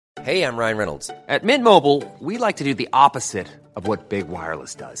Hey, I'm Ryan Reynolds. At Mint Mobile, we like to do the opposite of what Big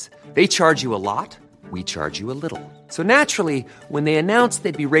Wireless does. They charge you a lot, we charge you a little. So naturally, when they announced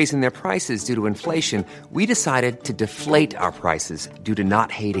they'd be raising their prices due to inflation, we decided to deflate our prices due to not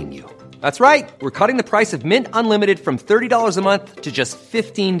hating you. That's right. We're cutting the price of Mint Unlimited from $30 a month to just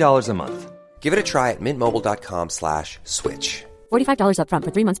 $15 a month. Give it a try at mintmobile.com/switch. $45 up front for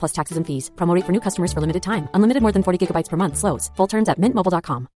 3 months plus taxes and fees. Promo rate for new customers for limited time. Unlimited more than 40 gigabytes per month. Slows full terms at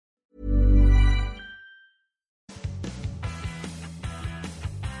mintmobile.com.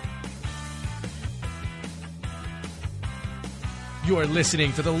 You are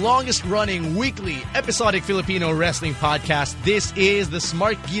listening to the longest-running weekly episodic Filipino wrestling podcast. This is the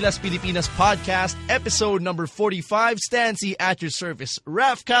Smart Gilas Pilipinas podcast, episode number 45. Stancy at your service.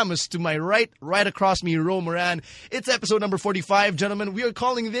 Raf Camus to my right across me, Ro Moran. It's episode number 45, gentlemen. We are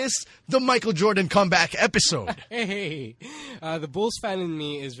calling this the Michael Jordan comeback episode. Hey, the Bulls fan in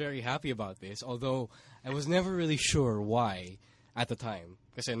me is very happy about this, although I was never really sure why at the time.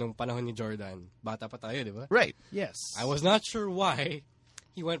 Kasi nung panahon ni Jordan, bata pa tayo, di ba? Right. Yes. I was not sure why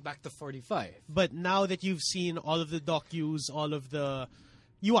he went back to 45. But now that you've seen all of the docus, all of the...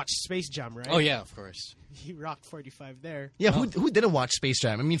 You watched Space Jam, right? Oh, yeah, of course. He rocked 45 there. Yeah, who didn't watch Space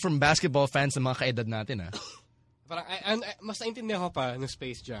Jam? I mean, from basketball fans na mga kaedad natin, ah. Parang, mas naintindihan ko pa no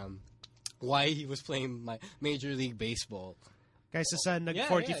Space Jam why he was playing my Major League Baseball. Kaysa sa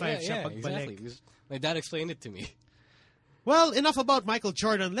nag-45 siya pagbalik. Exactly. My dad explained it to me. Well, enough about Michael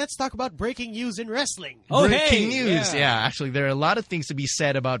Jordan. Let's talk about breaking news in wrestling. Oh, breaking news. Yeah, actually, there are a lot of things to be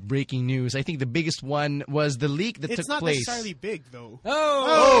said about breaking news. I think the biggest one was the leak that took place. It's not necessarily big, though.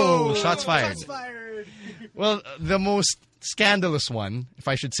 Oh, shots fired. Shots fired. Well, the most scandalous one, if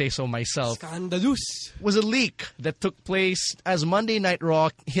I should say so myself, Scandalous. was a leak that took place as Monday Night Raw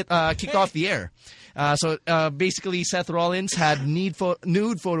kicked off the air. So basically, Seth Rollins had nude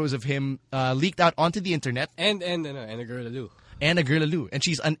photos of him leaked out onto the internet. And a girl Lou. And a girl Lou. And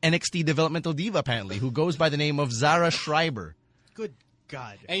she's an NXT developmental diva, apparently, who goes by the name of Zara Schreiber. Good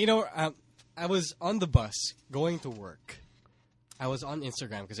God. And you know, I was on the bus going to work. I was on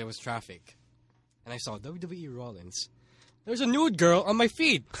Instagram because there was traffic. And I saw WWE Rollins. There's a nude girl on my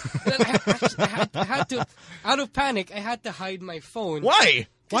feed. I had to, out of panic, I had to hide my phone. Why?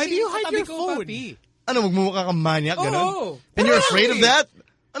 Why do you hide your phone? Papi. Ano, magmumukha kang maniac, ganun? Oh, And you're afraid of that?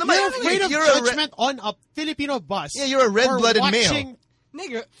 Ano ba? You're afraid of judgment on a Filipino bus. Yeah, you're a red-blooded male.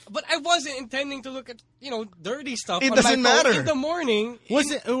 Nigga, but I wasn't intending to look at, dirty stuff It on doesn't my phone matter. in the morning. It was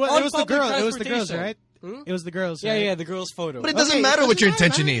the girl. It was the girls, right? It was the girls, right? Yeah, the girl's photo. But it doesn't matter what your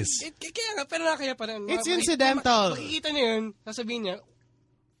intention is. It's incidental. Makikita niya yun, sasabihin niya,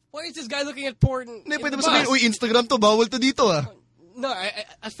 why is this guy looking at porn in the Pwede mo bus? sabihin, uy, Instagram to, bawal to dito, ah. No, I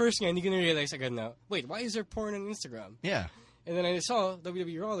at first nga, hindi ko na-realize agad na, wait, why is there porn on Instagram? Yeah. And then I saw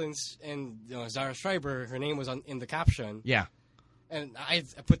WWE Rollins and Zara Schreiber, her name was in the caption. Yeah. And I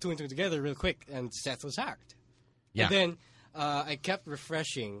put two and two together real quick, and Seth was hacked. Yeah. And then I kept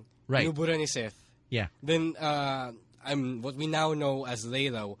refreshing. Right. Nubura ni Seth. Yeah. Then what we now know as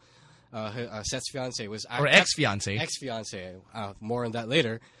Layla, Seth's fiance was Or ex-fiance. Ex-fiance. More on that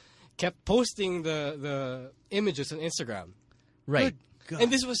later. Kept posting the images on Instagram. Right. And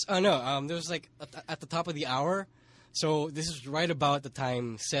this was there was like at the top of the hour. So this is right about the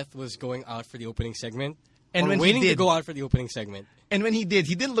time Seth was going out for the opening segment. And when waiting he did, to go out for the opening segment. And when he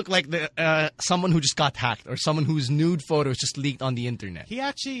didn't look like someone who just got hacked or someone whose nude photos just leaked on the internet. He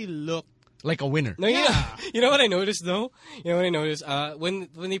actually looked like a winner. No, yeah. You know what I noticed though? When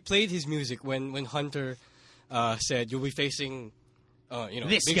they played his music, when Hunter said you'll be facing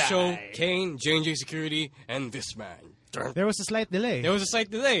this Big guy. Show, Kane, J&J Security, and this man. There was a slight delay.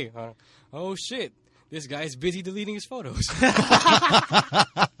 Oh shit. This guy's busy deleting his photos.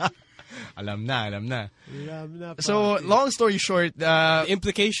 Alam na. So, long story short, the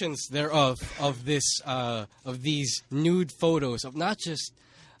implications thereof of these nude photos of not just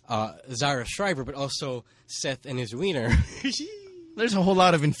Zara Schreiber, but also Seth and his wiener. There's a whole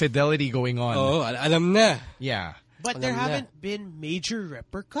lot of infidelity going on. Oh, alam na. Yeah. But there haven't been major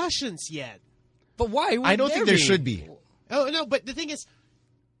repercussions yet. But why? I don't think there should be. Oh, no, but the thing is,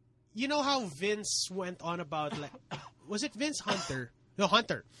 you know how Vince went on about, like, was it Vince Hunter? No,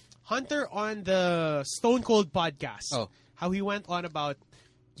 Hunter. Hunter on the Stone Cold podcast. Oh. How he went on about,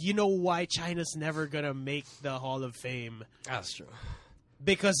 you know why China's never going to make the Hall of Fame? That's true.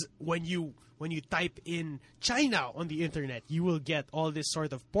 Because when you type in China on the internet, you will get all this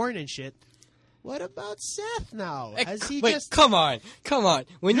sort of porn and shit. What about Seth now? Has he Wait, just... come on.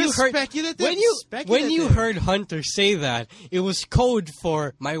 When You're you heard speculative, when you speculative. heard Hunter say that, it was code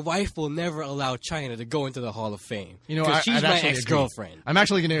for my wife will never allow China to go into the Hall of Fame. You know, because she's I'd my actually ex-girlfriend. agree. I'm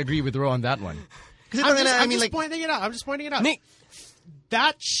actually going to agree with Ro on that one. I'm just pointing it out. Nick,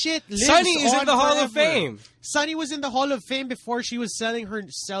 That shit lives Sonny is on in the Hall of forever. Fame. Sonny was in the Hall of Fame before she was selling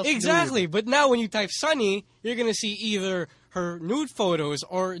herself Exactly, nude. but now when you type Sunny, you're gonna see either her nude photos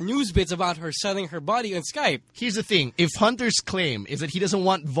or news bits about her selling her body on Skype. Here's the thing. If Hunter's claim is that he doesn't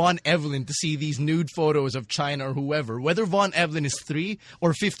want Von Evelyn to see these nude photos of China or whoever, whether Von Evelyn is 3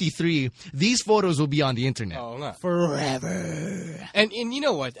 or 53, these photos will be on the internet. Oh, nga. Forever. And you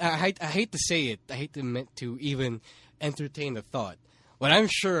know what? I hate to say it. I hate to even entertain the thought. But I'm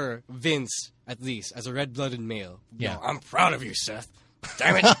sure Vince, at least, as a red-blooded male, Yeah. I'm proud of you, Seth.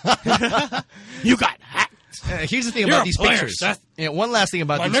 Damn it. You got hacked. Here's the thing You're about a these player, pictures. Seth. Yeah, one last thing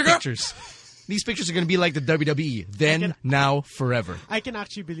about My these nigga. pictures. These pictures are going to be like the WWE. Then, now, forever. I can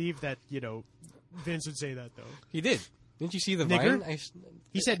actually believe that, Vince would say that, though. He did. Didn't you see the Nigger? Vine?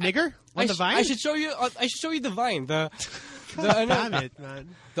 He said nigger on the Vine? I should show you. I should show you the Vine. The Damn it, man.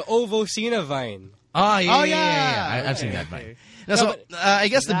 the Ovocina Vine. Ah, yeah, Oh, yeah. yeah. I've seen Okay, that okay. Vine. Now, so I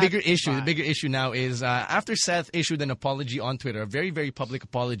guess the that bigger Vine. issue now is after Seth issued an apology on Twitter, a very, very public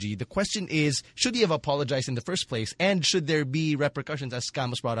apology. The question is, should he have apologized in the first place, and should there be repercussions, as Scam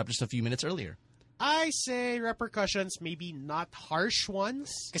was brought up just a few minutes earlier? I say repercussions, maybe not harsh ones.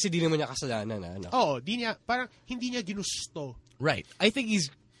 Kasi di naman niya kasalanan. Ano. Oh, parang hindi niya ginusto. Right. I think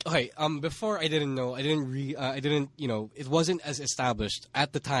he's okay. Before I didn't know. I didn't. It wasn't as established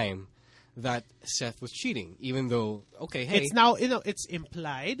at the time that Seth was cheating. Even though, okay, hey, It's now, it's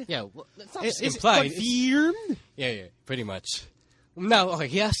implied. yeah, well, it's not It's just implied. confirmed. Yeah, pretty much. Now, okay,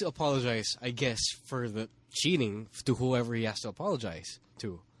 he has to apologize, I guess, for the cheating to whoever he has to apologize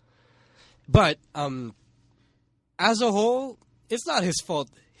to. But as a whole, it's not his fault.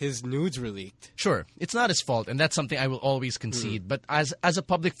 His nudes were leaked. Sure, it's not his fault, and that's something I will always concede. But as a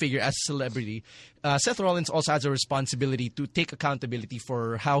public figure, as a celebrity, Seth Rollins also has a responsibility to take accountability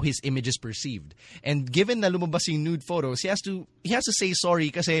for how his image is perceived. And given na lumabas yung nude photos, he has to say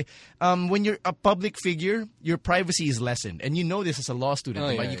sorry kasi when you're a public figure, your privacy is lessened. And you know this as a law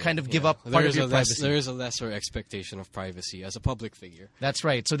student, but you kind of give up part of your privacy. There is a lesser expectation of privacy as a public figure. That's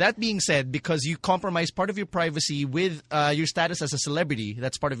right. So that being said, because you compromise part of your privacy with your status as a celebrity,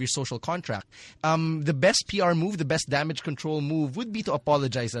 that's part of your social contract, the best PR move, the best damage control move would be to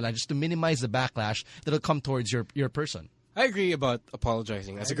apologize, just to minimize the backlash that'll come towards your person. I agree about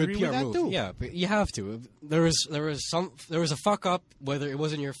apologizing as a good agree PR with that move. too. Yeah, but you have to. There was a fuck up. Whether it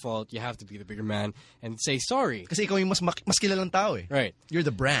wasn't your fault, you have to be the bigger man and say sorry. Kasi ikaw yung mas kilalang tao eh. Right. You're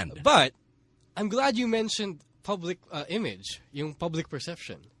the brand. But I'm glad you mentioned public image, yung public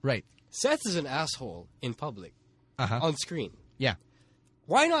perception. Right. Seth is an asshole in public, on screen. Yeah.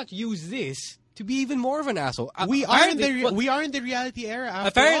 Why not use this to be even more of an asshole? We are in the reality era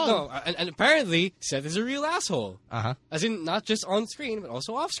after all. And apparently, Seth is a real asshole. Uh-huh. As in, not just on screen, but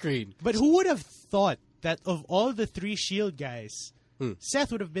also off screen. But who would have thought that of all the three Shield guys,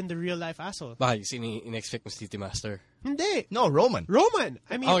 Seth would have been the real life asshole? Bakit? In-expect mo si Titi Master? Hindi. No, Roman.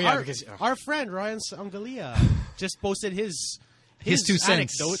 I mean, Oh, yeah, our friend Ryan Sangalia just posted his 2 cents.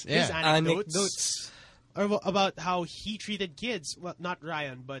 anecdote, Yeah. his anecdotes Anecdotes. about how he treated kids. Well, not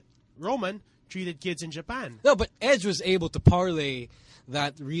Ryan, but Roman treated kids in Japan. No, but Edge was able to parlay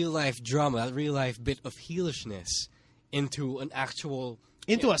that real-life drama, that real-life bit of heelishness into an actual...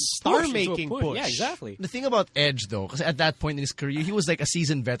 Into a star-making push. Yeah, exactly. The thing about Edge, though, because at that point in his career, he was like a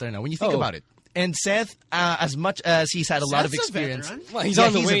seasoned veteran now, when you think Oh. about it. And Seth, as much as he's had a lot of Seth's a experience... veteran. Well, he's Yeah,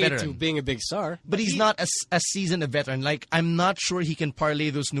 on the a way veteran. to being a big star. But he's not as seasoned a veteran. Like, I'm not sure he can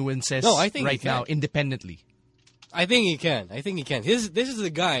parlay those nuances No, I think he right now can. independently. I think he can. This is the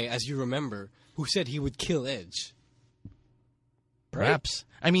guy, as you remember, who said he would kill Edge. Perhaps.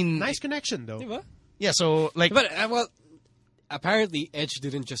 I mean... Nice connection, though. Diba? Yeah, so, like... But, well, apparently Edge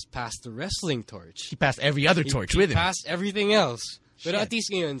didn't just pass the wrestling torch. he passed every other torch with He him. passed everything else. But Shit. at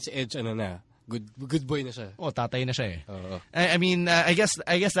least ngayon, si Edge, good boy na siya. Oh, tatay na siya eh. Oo. I mean, I guess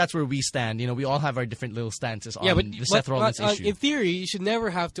that's where we stand. You know, we all have our different little stances on the Seth Rollins issue. In theory, you should never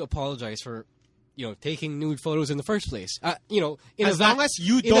have to apologize for, taking nude photos in the first place. As long as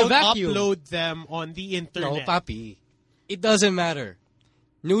you in a don't vacuum. upload them on the internet. No, papi. It doesn't matter.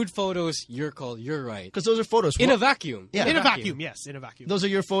 Nude photos, your call, you're right. Because those are photos. In a vacuum. Yeah. In a vacuum, yes, in a vacuum. Those are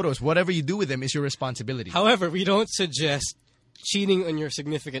your photos. Whatever you do with them is your responsibility. However, we don't suggest cheating on your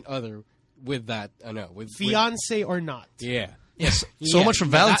significant other with that. With Fiance or not. Yeah. Yes. So Yeah. much for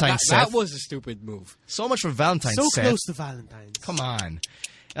Valentine's, that Seth. was a stupid move. So much for Valentine's, So Seth. close to Valentine's. Come on.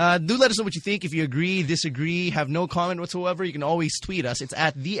 Do let us know what you think. If you agree, disagree, have no comment whatsoever, you can always tweet us. It's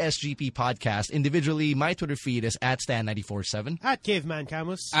at the SGP Podcast. Individually, my Twitter feed is at Stan947. At Caveman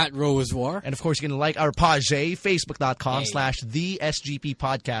Camus. At Rose War. And of course, you can like our page, facebook.com/the SGP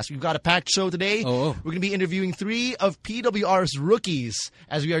Podcast. We've got a packed show today. Oh. We're going to be interviewing 3 of PWR's rookies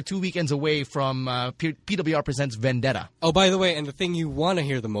as we are 2 weekends away from PWR Presents Vendetta. Oh, by the way, and the thing you want to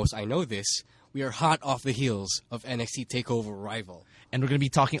hear the most, I know this, we are hot off the heels of NXT TakeOver Rival. And we're going to be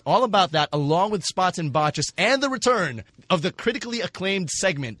talking all about that along with spots and botches and the return of the critically acclaimed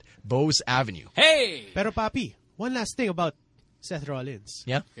segment, Bose Avenue. Hey! Pero Papi, one last thing about Seth Rollins.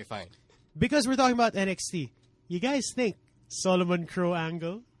 Yeah? Okay, fine. Because we're talking about NXT, you guys think Solomon Crow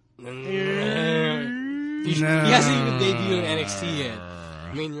angle? He hasn't even debuted in NXT yet.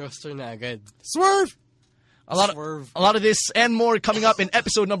 Main roster na agad. Swerve! A lot of this and more coming up in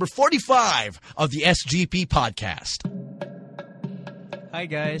episode number 45 of the SGP Podcast. Hi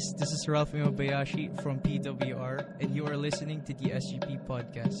guys, this is Ralph Imabayashi from PWR, and you are listening to the SGP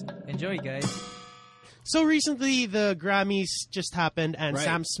Podcast. Enjoy, guys. So recently, the Grammys just happened, and Right.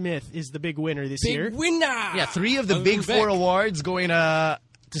 Sam Smith is the big winner this year. Big winner! Yeah, 3 of the big 4 awards going to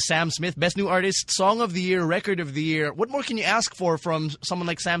Sam Smith. Best New Artist, Song of the Year, Record of the Year. What more can you ask for from someone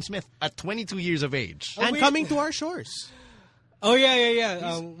like Sam Smith at 22 years of age? And wait. coming to our shores. Oh,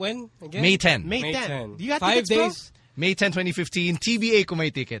 yeah. When? Again? May 10. May 10. You got 5 tickets, bro? days. May 10, 2015. TBA kung may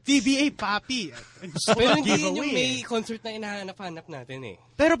tickets. TBA, Papi. Gusto ko Pero ng hindi yun giveaway, yung may eh. concert na inahanap-hanap natin eh.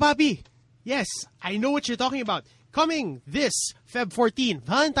 Pero Papi, yes, I know what you're talking about. Coming this Feb 14,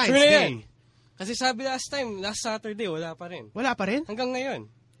 Valentine's Sure na yan. Day. Kasi sabi last Saturday, wala pa rin. Wala pa rin? Hanggang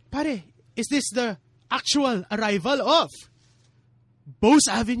ngayon. Pare, is this the actual arrival of Bose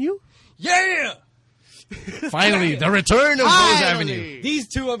Avenue? Yeah! Finally, the return of Bose Avenue. These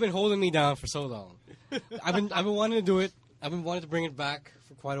two have been holding me down for so long. I've been wanting to do it. I've been wanting to bring it back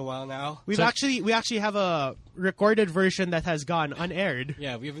for quite a while now. We actually have a recorded version that has gone unaired.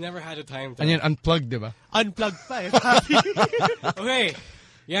 Yeah, we've never had a time to... And yun, unplugged, diba? Unplugged pa eh, Papi. Okay,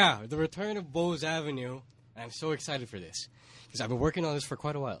 yeah, the return of Bose Avenue. I'm so excited for this. Because I've been working on this for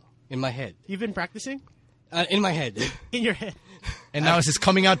quite a while. In my head. You've been practicing? In my head. In your head. And now it's his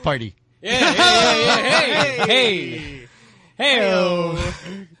coming out party. Yeah, hey.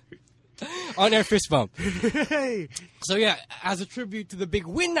 On air fist bump. Hey. So yeah, as a tribute to the big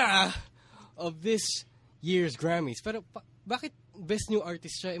winner of this year's Grammys. Pero bakit Best New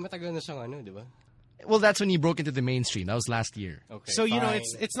Artist siya? Matagal na siyang ano, di ba? Well, that's when he broke into the mainstream. That was last year. Okay. So, you know,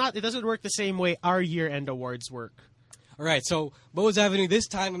 fine. it doesn't work the same way our year-end awards work. All right, so Bose Avenue. This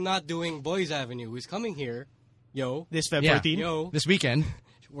time I'm not doing Boys Avenue, who's coming here. Yo. This Feb Yeah. 14. Yo. This weekend.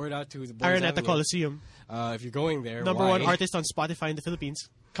 Word out to the Boys Araneta Avenue. Coliseum. If you're going there, Number why? 1 artist on Spotify in the Philippines.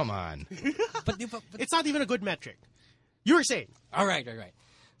 Come on. But It's not even a good metric. You were saying. all right.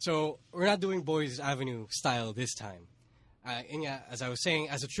 So we're not doing Boys Avenue style this time. And yeah, as I was saying,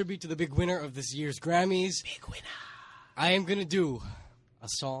 as a tribute to the big winner of this year's Grammys, Big winner. I am gonna do a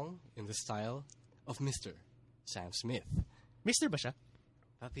song in the style of Mr. Sam Smith. Mr. ba siya?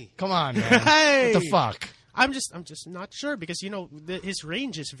 Papi. Come on, man. Hey! What the fuck? I'm just not sure because, you know, his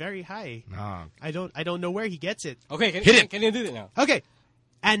range is very high. No. I don't know where he gets it. Okay, Hit it. Can you do that now? Okay.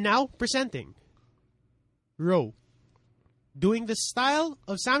 And now presenting Ro, doing the style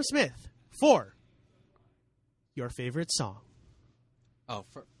of Sam Smith for your favorite song. Oh,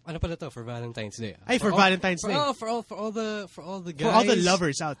 for ano pala to for Valentine's Day? Ay, for Valentine's Day. For all the guys. For all the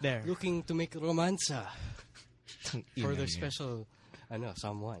lovers out there. looking to make romansa for their Yeah. special,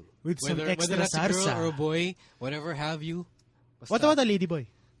 someone With some whether extra that's a girl sarsa. or a boy, whatever have you. Basta, What about the ladyboy?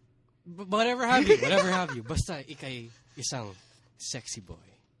 whatever have you. Basta ikay isang sexy boy.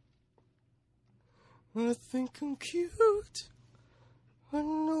 I think I'm cute. I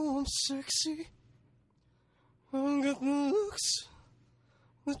know I'm sexy. I got the looks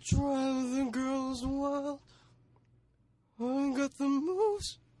that drive the girls wild. I got the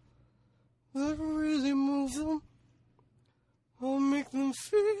moves that really move them. I'll make them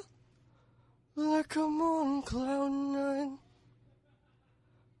feel like I'm on cloud 9.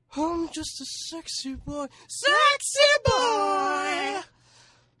 I'm just a sexy boy. Sexy boy!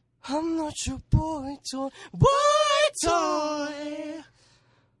 I'm not your boy toy. Boy toy!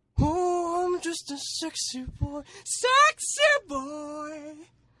 Oh, I'm just a sexy boy. Sexy boy!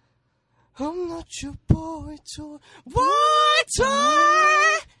 I'm not your boy toy. Boy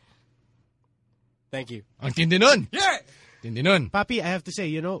toy! Thank you. Ang tindi nun. Yeah! Tindi nun. Papi, I have to say,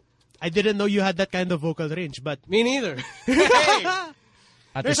 you know, I didn't know you had that kind of vocal range, but Me neither.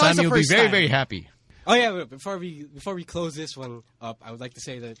 At There's this time, also you'll be first very, time. very happy. Oh yeah, but before we close this one up, I would like to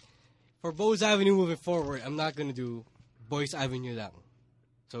say that for Bose Avenue moving forward, I'm not gonna do Boys Avenue lang.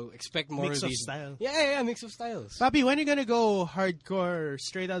 So expect more Mix of of these. style. Yeah, mix of styles. Papi, when are you gonna go hardcore,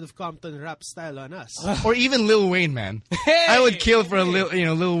 straight out of Compton rap style on us? Or even Lil Wayne, man. Hey! I would kill for a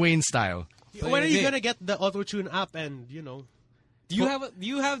Lil Wayne style. When are you gonna get the auto-tune app and, Do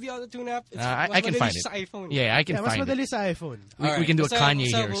you have the auto-tune app? It's I can find it. Sa iPhone. Yeah, I can mas find madali it. sa iPhone. We can do a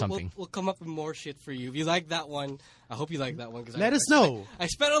Kanye here or something. We'll come up with more shit for you. If you like that one, I hope you like that one. Let us know.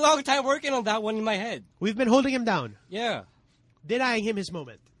 I spent a long time working on that one in my head. We've been holding him down, Yeah. denying him his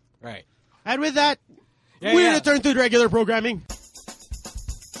moment. Right. And with that, Yeah, we're yeah. gonna turn to regular programming.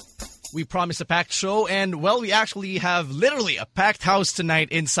 We promised a packed show, and well, we actually have literally a packed house tonight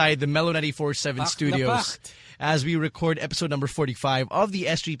inside the Mellow 94.7 Packed na studios. packed. As we record episode number 45 of the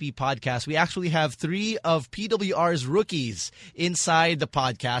SGP podcast, we actually have 3 of PWR's rookies inside the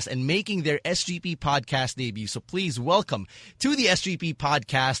podcast and making their SGP podcast debut. So please welcome to the SGP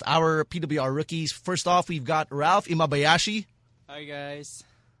podcast our PWR rookies. First off, we've got Ralph Imabayashi. Hi guys.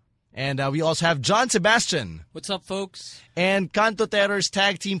 And we also have John Sebastian. What's up, folks? And Canto Terror's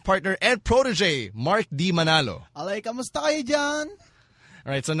tag team partner and protege, Mark D. Manalo. Alay, kamusta kayo dyan?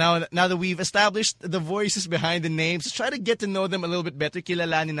 All right, so now that we've established the voices behind the names, let's try to get to know them a little bit better.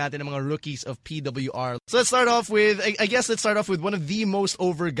 Kilalanin natin ang mga rookies of PWR. So let's start off with, I guess let's start off with one of the most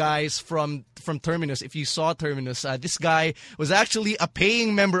over guys from Terminus. If you saw Terminus, this guy was actually a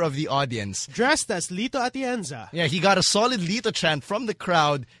paying member of the audience. Dressed as Lito Atienza. Yeah, he got a solid Lito chant from the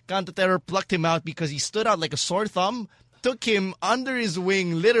crowd. Canto Terror plucked him out because he stood out like a sore thumb, took him under his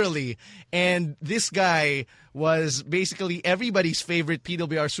wing, literally, and this guy was basically everybody's favorite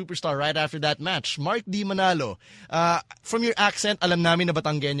PWR superstar right after that match. Mark D. Manalo. From your accent, alam namin na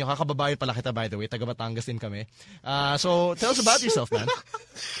Batanggenyo. Kakababayan pala kita, by the way. Taga Batangas din kami. So, tell us about yourself, man.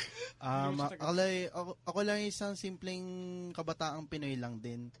 Ako lang isang simpleng kabataang Pinoy lang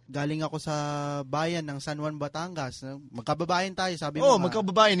din. Galing ako sa bayan ng San Juan, Batangas. Magkababayan tayo, sabi mo.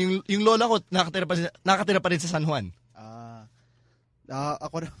 Magkababayan. Yung lola ko, nakatira pa rin sa San Juan.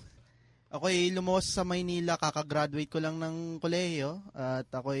 Ako ay lumuwas sa Maynila, kakagraduate ko lang ng kolehiyo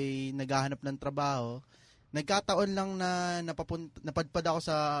at ako ay naghahanap ng trabaho. Nagkataon lang na napadpad ako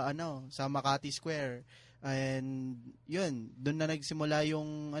sa Makati Square. And yun, doon na nagsimula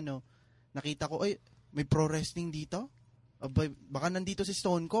yung nakita ko, may pro wrestling dito? Baka nandito si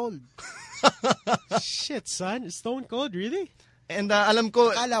Stone Cold. Shit, son. Stone Cold, really? And alam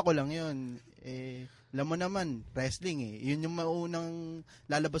ko, Akala ko lang yun. Alam mo naman, wrestling Yun yung maunang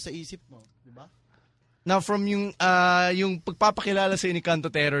lalabas sa isip mo, di ba? now from yung pagpapakilala sa ni Canto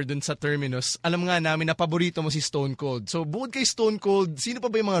Terror dun sa Terminus, alam nga namin na paborito mo si Stone Cold. So bukod kay Stone Cold, sino pa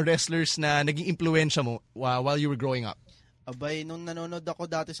ba yung mga wrestlers na naging impluwensya mo while you were growing up? Abay, nung nanonood ako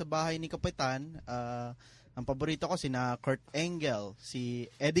dati sa bahay ni Kapitan, ang paborito ko sina Kurt Angle, si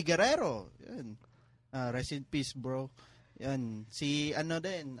Eddie Guerrero, yun. Rest in peace, bro. Yan. Si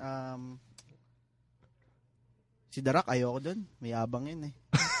si Darak, ayoko dun. May abang yun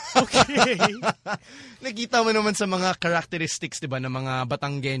Okay. Nakita mo naman sa mga characteristics, 'di ba, ng mga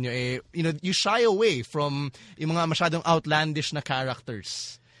Batanggenyo you shy away from yung mga masyadong outlandish na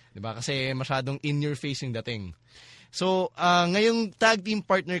characters. 'Di ba? Kasi masyadong in your face yung dating. So, ngayong tag team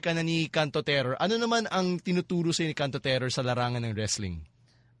partner ka na ni Canto Terror, ano naman ang tinuturo sa ni Canto Terror sa larangan ng wrestling?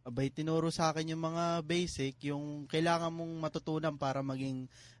 Abay, tinuro sa akin yung mga basic, yung kailangan mong matutunan para maging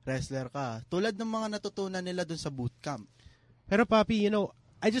wrestler ka. Tulad ng mga natutunan nila dun sa bootcamp. Pero Papi,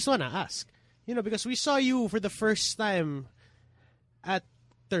 I just wanna ask, because we saw you for the first time at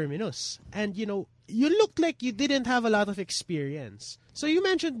Terminus, and you looked like you didn't have a lot of experience. So you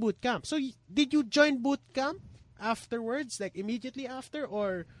mentioned boot camp. So did you join boot camp afterwards, like immediately after,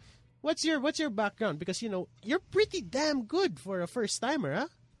 or what's your background? Because you're pretty damn good for a first timer, huh?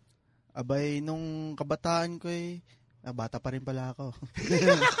 Abay, nung kabataan ko bata pa rin pala ako.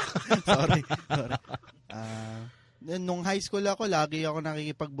 sorry. Nung high school ako, lagi ako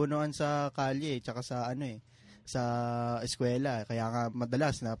nakikipagbunuan sa kalye, tsaka sa sa eskwela. Kaya nga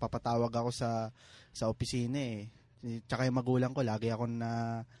madalas napapatawag ako sa opisina Tsaka yung magulang ko, lagi ako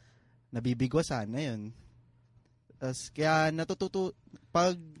nabibigwasan na yun. Kaya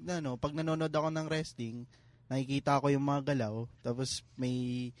pag nanonood ako ng wrestling, nakikita ko yung mga galaw, tapos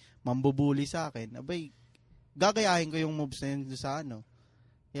may mambubuli sa akin, abay, gagayahin ko yung moves na yun sa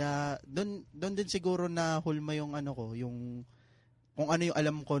Kaya, doon din siguro na hulma yung yung kung ano yung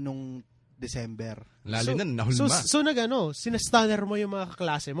alam ko nung December. Lalo na, nahulma. So sinastunner mo yung mga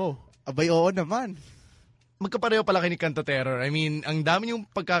kaklase mo? Abay, oo naman. Magkapareho pala kay ni Canto Terror. I mean, ang dami yung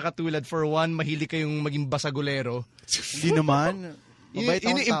pagkakatulad. For one, mahilig kayong maging basagulero. Hindi naman. Yun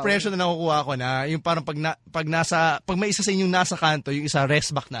yung impression na nakukuha ko na, yung parang pag may isa sa inyong nasa kanto, yung isa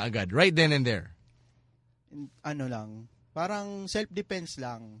rest back na agad. Right then and there. Lang. Parang self-defense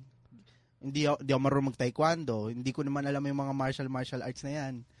lang. Hindi ako marunong mag-taekwondo. Hindi ko naman alam yung mga martial arts na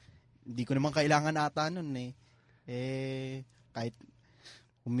yan. Hindi ko naman kailangan ata nun eh. Kahit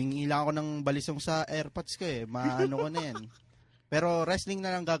humingi lang ako ng balisong sa airpods ko eh. Maano ko na yan. Pero wrestling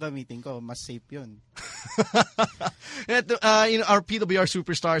na lang gagamitin ko. Mas safe yun. Our PWR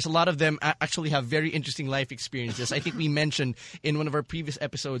superstars, a lot of them actually have very interesting life experiences. I think we mentioned in one of our previous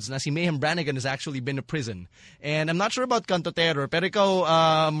episodes na si Mayhem Brannigan has actually been to prison. And I'm not sure about Canto Terror, pero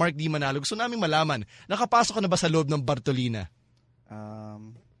ikaw, Mark D. Manalo, gusto naming malaman, nakapasok ka na ba sa loob ng Bartolina?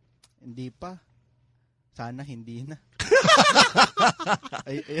 Hindi pa. Sana hindi na.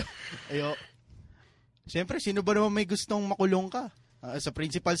 Ayo. Siyempre, sino ba naman may gustong makulong ka? Sa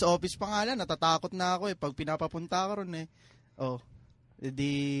principal's office pa nga lang, natatakot na ako pag pinapapunta ko ron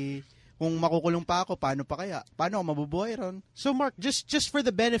kung makukulong pa ako, paano pa kaya? Paano ako mabubuhay ron? So Mark, just for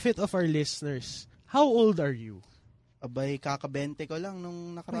the benefit of our listeners, how old are you? Abay, kaka-20 ko lang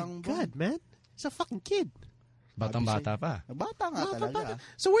nung nakaraang buwan. God, man. It's a fucking kid. Batang-bata pa. Bata nga talaga.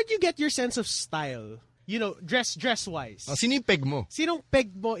 So where do you get your sense of style? Dress-wise. Sino yung peg mo? Sinong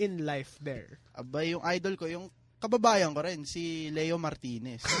peg mo in life there? Abay, yung idol ko, yung kababayan ko rin, si Leo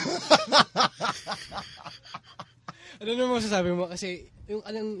Martinez. Ano naman masasabi mo? Kasi yung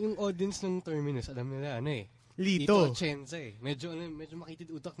audience ng Terminus, alam nila, Lito. Chenza Medyo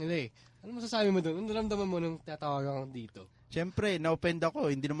makitid utak nila Ano masasabi mo doon? Ano naramdaman mo nung tatawagan kang dito? Siyempre, na-offend ako.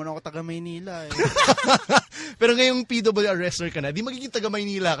 Hindi naman ako taga Maynila. Pero ngayong PWR wrestler ka na, di magiging taga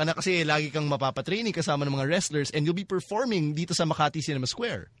Maynila ka na kasi lagi kang mapapatraining kasama ng mga wrestlers and you'll be performing dito sa Makati Cinema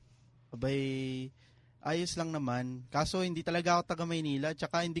Square. Abay, ayos lang naman. Kaso hindi talaga ako taga Maynila,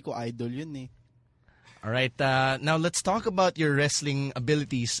 tsaka hindi ko idol yun Alright, now let's talk about your wrestling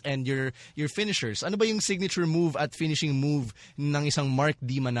abilities and your finishers. Ano ba yung signature move at finishing move ng isang Mark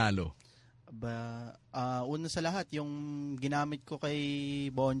D. Manalo? Una sa lahat, yung ginamit ko kay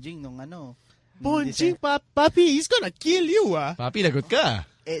Bonjing nung Bonjing, Papi, he's gonna kill you, Papi, lagot ka.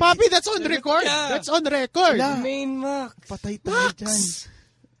 Papi, that's on record. That's on record. Main Max. Patay tayo dyan.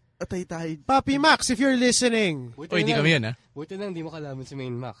 Patay tayo. Papi Max, if you're listening. Hindi kami yan, Buti lang, di mo kalaman si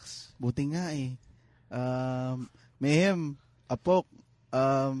Main Max. Buti nga Mayhem, Apok,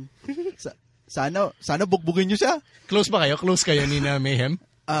 sana bugbugin nyo siya. Close ba kayo? Close kayo ni na Mayhem?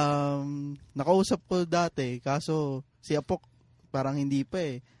 Nakausap ko dati, kaso si Apok parang hindi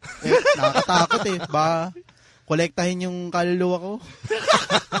pa nakakatakot Ba, kolektahin yung kaluluwa ko.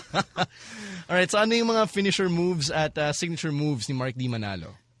 Alright, so ano yung mga finisher moves at signature moves ni Mark D.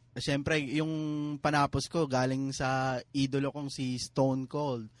 Manalo? Siyempre, yung panapos ko galing sa idolo kong si Stone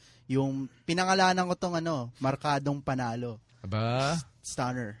Cold. Yung pinangalanan ko tong Markadong Panalo. Aba?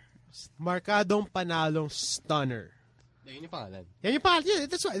 Stunner. Markadong Panalong Stunner. Yan yung pangalan. Yan yung pangalan. Yeah,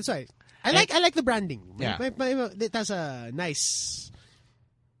 that's right. I like the branding. Yeah. It has a nice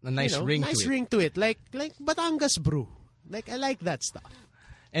ring to it. Like Batangas brew. I like that stuff.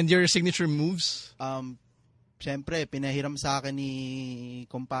 And your signature moves? Siyempre, pinahiram sa akin ni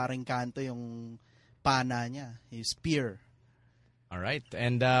kumparing Kanto yung pana niya, yung spear. Alright.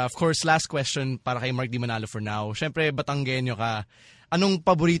 And of course, last question para kay Mark D. Manalo for now. Siyempre, Batanggenyo ka. Anong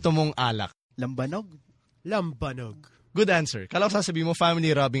paborito mong alak? Lambanog. Good answer. Kala ko sasabihin mo,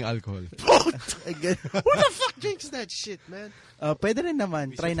 family rubbing alcohol. Who the fuck drinks that shit, man? Pwede rin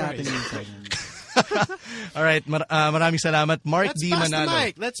naman. Try natin minsan. Alright, maraming salamat. Mark D.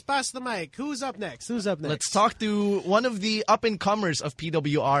 Manalo. Let's pass the mic. Who's up next? Let's talk to one of the up-and-comers of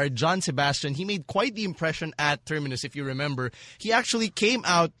PWR, John Sebastian. He made quite the impression at Terminus, if you remember. He actually came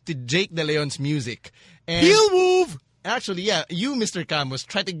out to Jake De Leon's music. And heel move! Actually, yeah, you, Mr. Camus,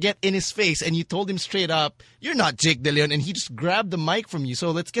 tried to get in his face and you told him straight up, you're not Jake De Leon, and he just grabbed the mic from you.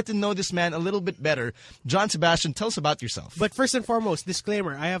 So let's get to know this man a little bit better. John Sebastian, tell us about yourself. But first and foremost,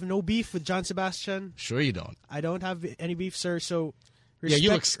 disclaimer, I have no beef with John Sebastian. Sure you don't. I don't have any beef, sir, so... Yeah,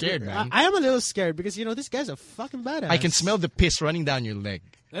 you look scared, man. I am a little scared because, this guy's a fucking badass. I can smell the piss running down your leg.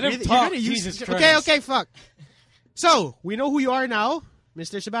 Let him talk, Jesus Christ. Okay, fuck. So, we know who you are now,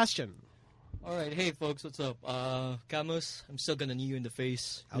 Mr. Sebastian. Alright, hey folks, what's up? Camus, I'm still gonna knee you in the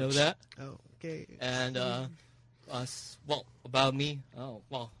face. You know that? Oh, okay. And, about me,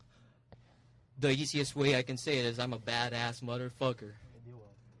 the easiest way I can say it is I'm a badass motherfucker.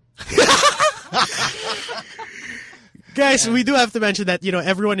 Guys, we do have to mention that,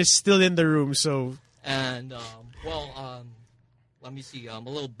 everyone is still in the room, so... And, let me see, a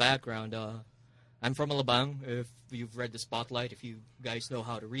little background. I'm from Alabang. If you've read the Spotlight, if you guys know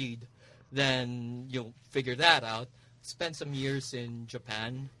how to read, then you'll figure that out. Spent some years in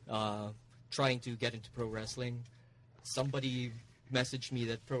Japan trying to get into pro wrestling. Somebody messaged me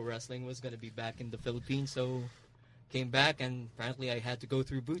that pro wrestling was going to be back in the Philippines, so came back, and apparently I had to go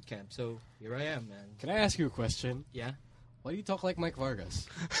through boot camp. So here I am, man. Can I ask you a question? Yeah. Why do you talk like Mike Vargas?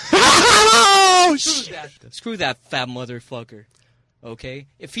 Screw that fat motherfucker. Okay?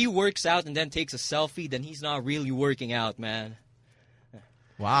 If he works out and then takes a selfie, then he's not really working out, man.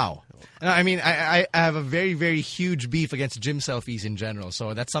 Wow. I mean, I have a very, very huge beef against gym selfies in general.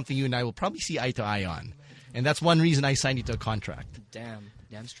 So that's something you and I will probably see eye to eye on. And that's one reason I signed you to a contract. Damn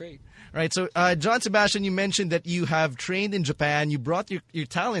straight. Right. So, John Sebastian, you mentioned that you have trained in Japan. You brought your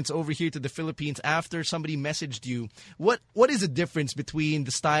talents over here to the Philippines after somebody messaged you. What is the difference between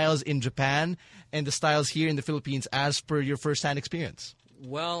the styles in Japan and the styles here in the Philippines as per your first-hand experience?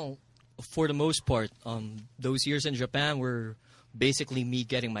 Well, for the most part, those years in Japan were basically me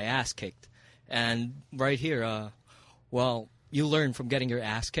getting my ass kicked. And right here, well, you learn from getting your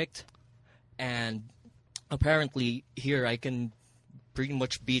ass kicked. And apparently here I can pretty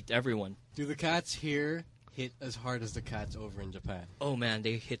much beat everyone. Do the cats here hit as hard as the cats over in Japan? Oh man,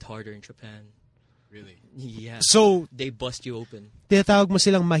 they hit harder in Japan. Really? Yeah. So, they bust you open. tinatawag mo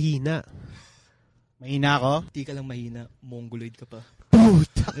silang mahina. Mahina ako? Di ka lang mahina, mongoloid ka pa.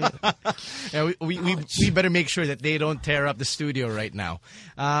 Yeah, we better make sure that they don't tear up the studio right now.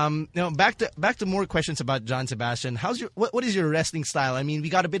 Now back to more questions about John Sebastian. What is your wrestling style? I mean, we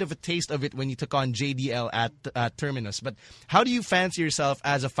got a bit of a taste of it when you took on JDL at Terminus, but how do you fancy yourself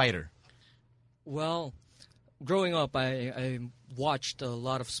as a fighter? Well, growing up, I watched a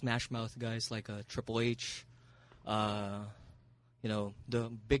lot of Smash Mouth guys like Triple H, the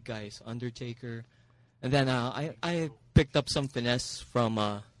big guys, Undertaker, and then I picked up some finesse from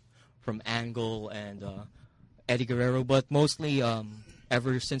Angle and Eddie Guerrero, but mostly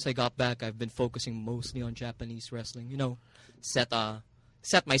ever since I got back, I've been focusing mostly on Japanese wrestling. Set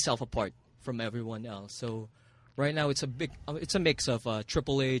myself apart from everyone else. So right now it's a mix of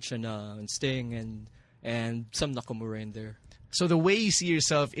Triple H and Sting and some Nakamura in there. So the way you see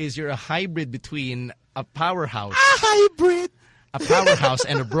yourself is you're a hybrid between a powerhouse, a powerhouse,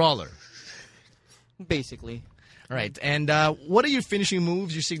 and a brawler. Basically. Right, and what are your finishing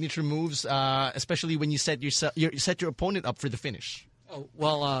moves, your signature moves, especially when you set your opponent up for the finish? Oh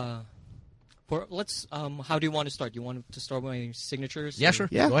well, let's. How do you want to start? You want to start with my signatures? Yeah, or? sure.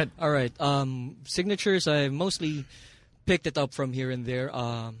 Yeah. Go ahead. All right. Signatures. I mostly picked it up from here and there.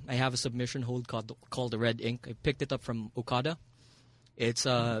 I have a submission hold called the Red Ink. I picked it up from Okada. It's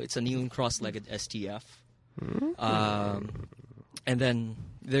a kneeling cross-legged STF. And then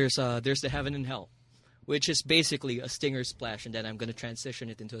there's the Heaven and Hell, which is basically a stinger splash, and then I'm going to transition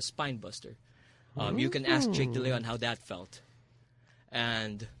it into a spine buster. You can ask Jake DeLeo on how that felt.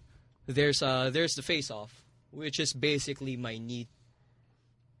 And there's the face-off, which is basically my knee,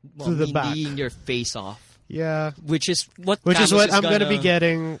 To the back. kneeing your face off. Yeah. Which is what I'm going to be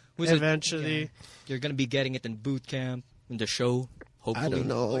getting eventually. You're going to be getting it in boot camp, in the show, hopefully. I don't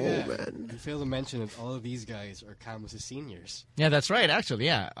know, Yeah. man. You fail to mention that all of these guys are Camus' seniors. Yeah, that's right, actually,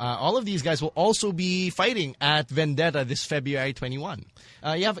 yeah. All of these guys will also be fighting at Vendetta this February 21.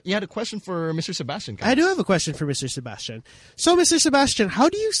 You had a question for Mr. Sebastian. I do have a question for Mr. Sebastian. So, Mr. Sebastian, how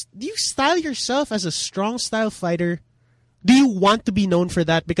do you style yourself as a strong style fighter? Do you want to be known for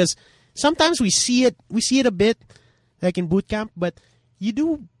that? Because sometimes we see it a bit, like in boot camp, but you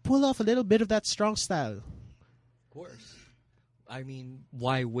do pull off a little bit of that strong style. Of course. I mean,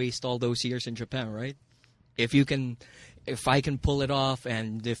 why waste all those years in Japan, right? If I can pull it off,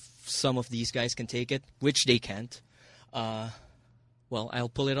 and if some of these guys can take it, which they can't, well, I'll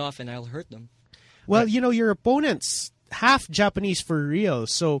pull it off and I'll hurt them. Well, your opponent's half Japanese for real,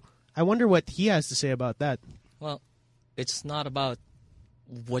 so I wonder what he has to say about that. Well, it's not about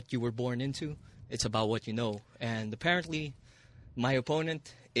what you were born into. It's about what you know. And apparently, my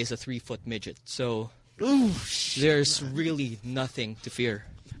opponent is a 3-foot midget. So there's really nothing to fear.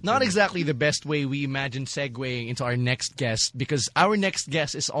 Not exactly the best way we imagine segueing into our next guest, because our next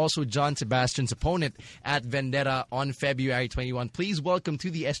guest is also John Sebastian's opponent at Vendetta on February 21. Please welcome to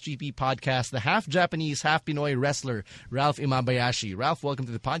the SGP podcast the half Japanese, half Pinoy wrestler, Ralph Imabayashi. Ralph, welcome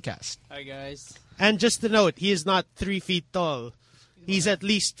to the podcast. Hi, guys. And just to note, he is not 3 feet tall. He's at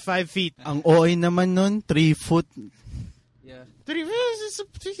least 5 feet. Ang OA naman nun, 3 foot. Yeah. 3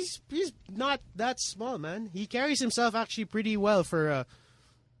 feet, he's not that small, man. He carries himself actually pretty well for a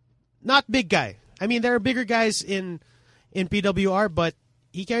not big guy. I mean, there are bigger guys in PWR, but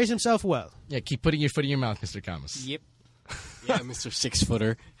he carries himself well. Yeah, keep putting your foot in your mouth, Mr. Camus. Yep. Yeah, Mr.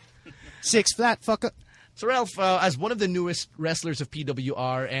 6-footer. 6 flat, fucker. So, Ralph, as one of the newest wrestlers of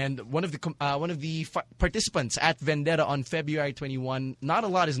PWR and one of the participants at Vendetta on February 21, not a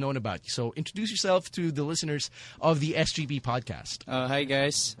lot is known about you. So, introduce yourself to the listeners of the SGP podcast. Hi,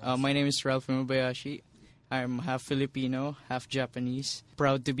 guys. My name is Ralph Imabayashi. I'm half Filipino, half Japanese.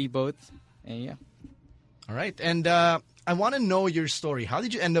 Proud to be both. And yeah. All right. And I want to know your story. How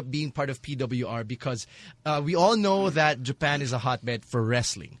did you end up being part of PWR? Because we all know that Japan is a hotbed for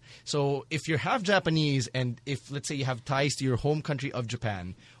wrestling. So if you're half Japanese and if, let's say, you have ties to your home country of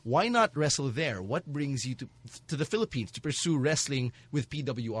Japan, why not wrestle there? What brings you to the Philippines to pursue wrestling with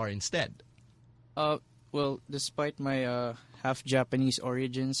PWR instead? Well, despite my half Japanese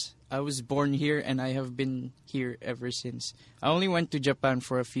origins, I was born here and I have been here ever since. I only went to Japan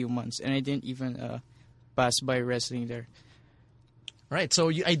for a few months and I didn't even pass by wrestling there. Right. So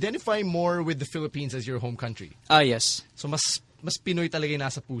you identify more with the Philippines as your home country. Yes. So mas Pinoy talaga yung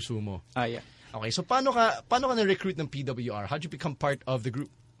nasa puso mo. Yeah. Okay. So paano ka na-recruit ng PWR? How'd you become part of the group?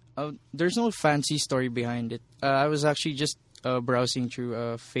 There's no fancy story behind it. I was actually just browsing through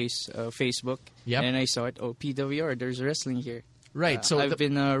Facebook, Yep. and I saw it. Oh, PWR, there's wrestling here. Right. So I've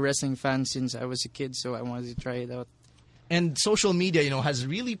been a wrestling fan since I was a kid, so I wanted to try it out. And social media, has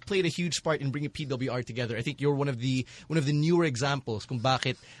really played a huge part in bringing PWR together. I think you're one of the newer examples kung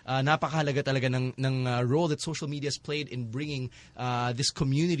bakit napakahalaga talaga ng role that social media has played in bringing this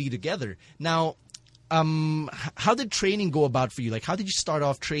community together. Now, how did training go about for you? Like, how did you start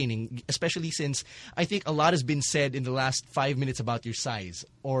off training? Especially since I think a lot has been said in the last 5 minutes about your size,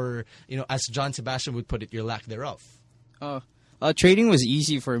 or as John Sebastian would put it, your lack thereof. Training was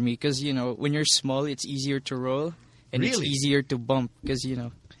easy for me because when you're small, it's easier to roll. And Really? it's easier to bump because, Di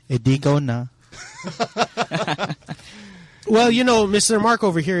ikaw na. Well, Mr. Mark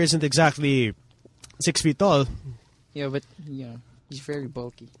over here isn't exactly 6 feet tall. Yeah, but, he's very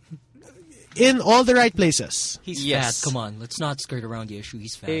bulky. In all the right places. He's Yes. fat. Come on, let's not skirt around the issue.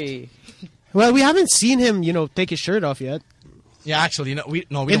 He's fat. Hey. Well, we haven't seen him, take his shirt off yet. Yeah, actually, we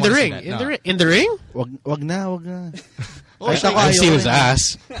don't In the wanna see ring. that, In no. the ring. In the ring? Wag na. I've seen his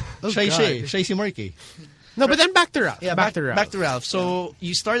ass. Shay si Marky. No, but then back to Ralph. Yeah, back to Ralph. Back to Ralph. So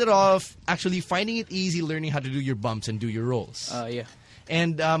you started off actually finding it easy, learning how to do your bumps and do your rolls. Yeah.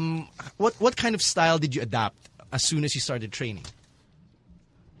 And what kind of style did you adapt as soon as you started training?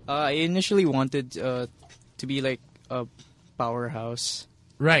 I initially wanted to be like a powerhouse.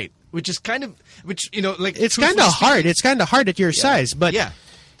 Right. Which is kind of like It's kind of hard. It's kind of hard at your size, but yeah.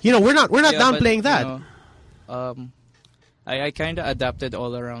 we're not Yeah, downplaying but, that. I kind of adapted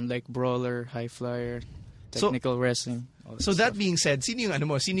all around, like brawler, high flyer, technical wrestling. all So that being said, sino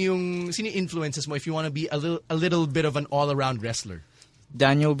yung influences mo if you want to be a little bit of an all-around wrestler?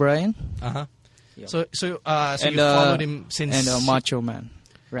 Daniel Bryan. Uh-huh. Yep. So And, you followed him since And Macho Man,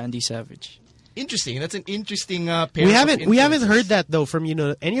 Randy Savage. Interesting. That's an interesting pair. We haven't of influences. heard that though from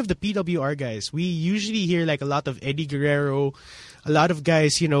any of the PWR guys. We usually hear like a lot of Eddie Guerrero, a lot of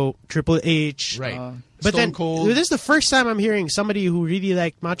guys, Triple H. Right. But Stone then Cold. this is the first time I'm hearing somebody who really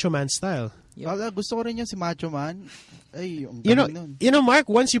liked Macho Man style. Gusto ko rin yung si Macho Man. Ay, ang galing nun. Mark,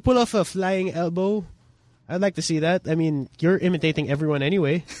 once you pull off a flying elbow, I'd like to see that. I mean, you're imitating everyone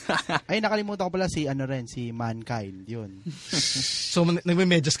anyway. Ay, nakalimutan ko pala si Mankind. Yun. So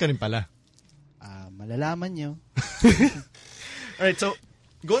nagme-medyas ka rin pala. Malalaman nyo. All right, so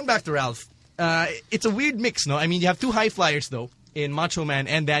going back to Ralph, it's a weird mix, no? I mean, you have two high flyers, though, in Macho Man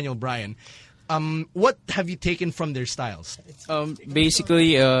and Daniel Bryan. What have you taken from their styles?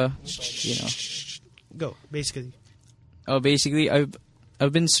 Basically, Go, basically. basically,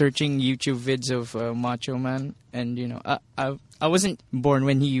 I've been searching YouTube vids of Macho Man, and I wasn't born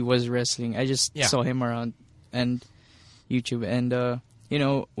when he was wrestling. I just saw him around and YouTube, and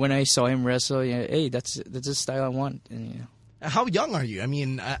when I saw him wrestle, hey, that's the style I want. And How young are you? I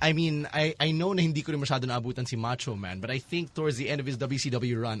mean, I know na hindi ko rin masyado naabutan si Macho Man, but I think towards the end of his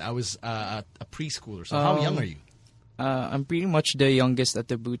WCW run, I was a preschooler. So how young are you? I'm pretty much the youngest at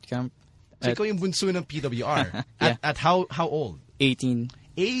the boot camp. So ikaw yung bunso ng PWR. Yeah. At how old? 18.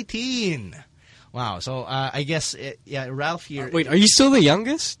 18. Wow. So I guess Ralph here. Wait, are you still the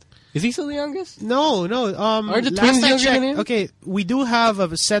youngest? Is he still the youngest? No. Are the last twins I younger checked- than him? Okay, we do have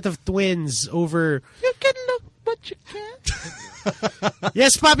a set of twins over. You can look, but you can't.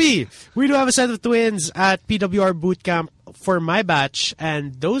 Yes, Papi! We do have a set of twins at PWR boot camp for my batch,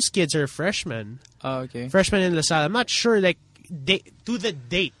 and those kids are freshmen. Okay. Freshmen in LaSalle. I'm not sure, to the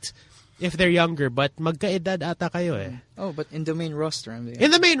date, if they're younger, but magkaedad ata kayo eh. Oh, but in the main roster, I'm the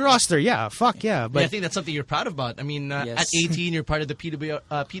In the main roster, yeah. Fuck yeah. But I But think that's something you're proud about. I mean, Yes. at 18, you're part of the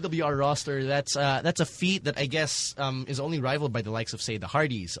PWR roster. That's a feat that I guess is only rivaled by the likes of, say, the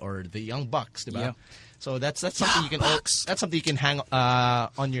Hardys or the Young Bucks, diba? Yeah. So that's something you can hang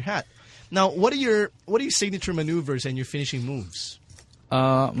on your hat. Now, what are your signature maneuvers and your finishing moves?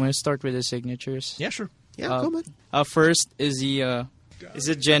 I'm gonna start with the signatures. Yeah, sure. yeah, come on. First is the is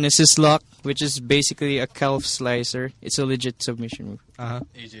a Genesis lock, which is basically a calf slicer. It's a legit submission move.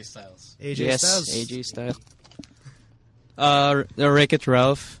 AJ Styles. AJ Styles. AJ Styles. The Wreck-It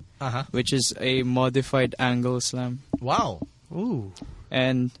Ralph, which is a modified angle slam. Wow. Ooh.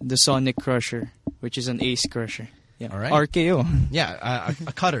 And the Sonic Crusher, which is an ace crusher. Yeah. All right. RKO. Yeah,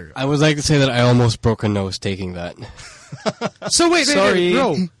 a cutter. I would like to say that I almost broke a nose taking that. So wait, Sorry.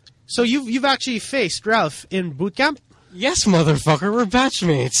 bro. So you've actually faced Ralph in boot camp? Yes, motherfucker, we're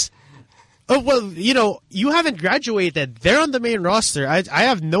batchmates. Oh well, you haven't graduated. They're on the main roster. I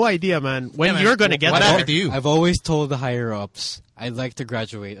have no idea, man, when you're gonna get What there. happened to you? I've always told the higher ups I'd like to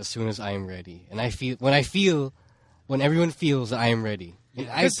graduate as soon as I am ready, and when everyone feels that I am ready.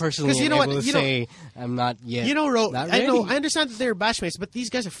 I personally am able to say I'm not yet. Ro, not I ready. I understand that they're batchmates, but these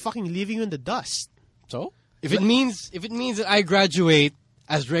guys are fucking leaving you in the dust. So if it means that I graduate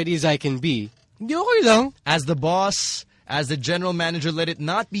as ready as I can be, hindi okay lang. As the boss, as the general manager, let it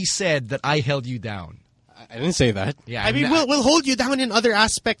not be said that I held you down. I didn't say that. Yeah, I mean, we'll hold you down in other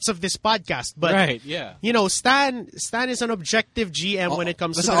aspects of this podcast, but Right, yeah. Stan is an objective GM when it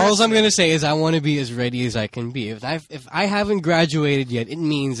comes to. All I'm going to say is I want to be as ready as I can be. If I haven't graduated yet, it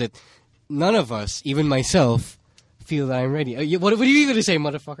means that none of us, even myself, feel that I'm ready. What are you going to say,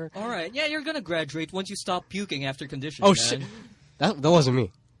 motherfucker? All right. Yeah, you're going to graduate once you stop puking after conditioning, Oh, man. shit. That wasn't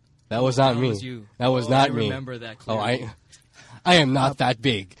me. That was not That me. was you. That was Oh, not I me. remember that Oh, clearly. I am not that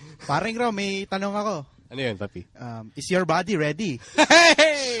big. Paring Ro, may tanong ako. Ano yun, papi? Is your body ready?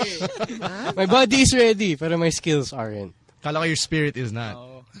 Hey! My body is ready, pero my skills aren't. Kala ko your spirit is not.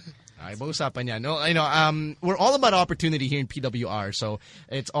 Ay, usapan yan. No, we're all about opportunity here in PWR, so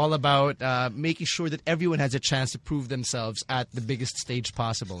it's all about making sure that everyone has a chance to prove themselves at the biggest stage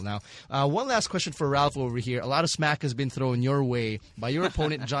possible. Now, one last question for Ralph over here. A lot of smack has been thrown your way by your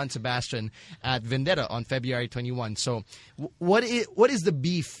opponent, John Sebastian, at Vendetta on February 21. So, what is the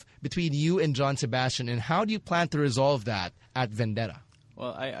beef between you and John Sebastian, and how do you plan to resolve that at Vendetta?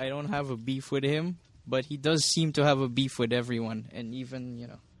 Well, I don't have a beef with him, but he does seem to have a beef with everyone, and even,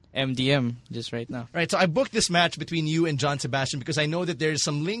 MDM just right now. Right, so I booked this match between you and John Sebastian because I know that there's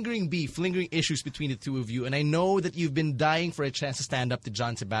some lingering beef, lingering issues between the two of you, and I know that you've been dying for a chance to stand up to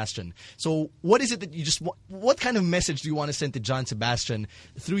John Sebastian. So what is it that you what kind of message do you want to send to John Sebastian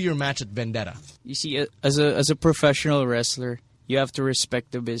through your match at Vendetta? You see, as a professional wrestler, you have to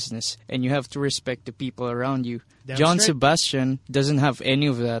respect the business, and you have to respect the people around you. Damn John straight. Sebastian doesn't have any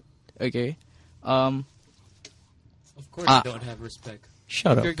of that, okay? Of course you don't have respect.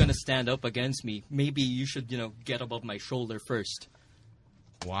 Shut If up. you're going to stand up against me, maybe you should, get above my shoulder first.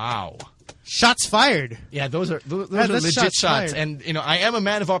 Wow. Shots fired. Yeah, those are Yeah, legit that's shots. shots fired. And, I am a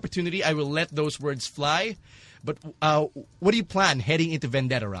man of opportunity. I will let those words fly. But what do you plan heading into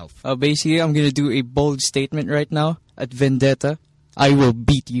Vendetta, Ralph? Basically, I'm going to do a bold statement right now. At Vendetta, I will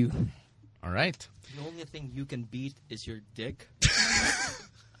beat you. All right. The only thing you can beat is your dick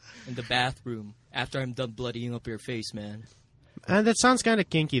in the bathroom after I'm done bloodying up your face, man. And that sounds kind of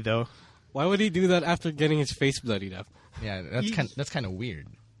kinky, though. Why would he do that after getting his face bloodied up? Yeah, that's kind of weird.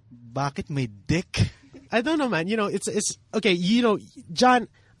 Bakit may dick? I don't know, man. It's okay. John,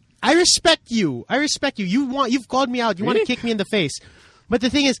 I respect you. You've called me out. You want to kick me in the face, but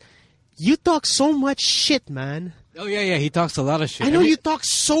the thing is, you talk so much shit, man. Oh, yeah, he talks a lot of shit. I know you talk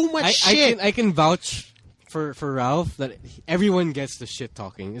so much shit. I can vouch for Ralph that everyone gets the shit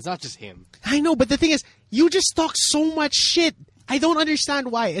talking. It's not just him. I know, but the thing is, you just talk so much shit. I don't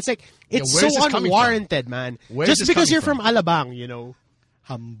understand why. It's like, it's where's so this coming unwarranted, man. Where's Just this because coming you're from? from Alabang,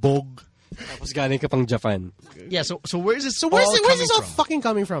 Hambog. Tapos galing ka pang Japan. Yeah, so where's this So where's all this coming all from? fucking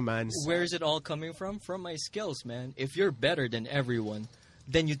coming from, man? Where is it all coming from? From my skills, man. If you're better than everyone,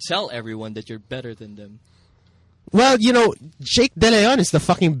 then you tell everyone that you're better than them. Well, Jake De Leon is the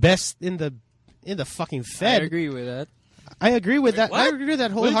fucking best in the fucking I Fed. agree with that. I agree with that. what? I agree with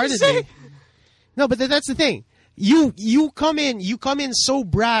that What did you wholeheartedly. say? No, but that's the thing. You come in so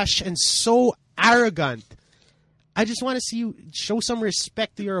brash and so arrogant. I just want to see you show some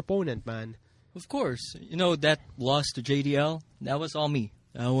respect to your opponent, man. Of course. That loss to JDL, that was all me.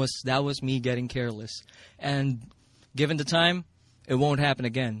 That was me getting careless. And given the time, it won't happen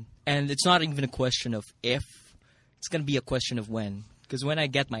again. And it's not even a question of if. It's going to be a question of when. Because when I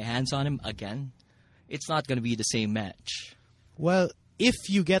get my hands on him again, it's not going to be the same match. Well, if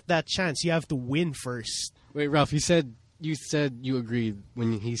you get that chance, you have to win first. Wait, Ralph, you said you agreed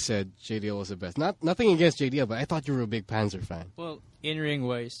when he said JDL was the best. Nothing against JDL, but I thought you were a big Panzer fan. Well, in-ring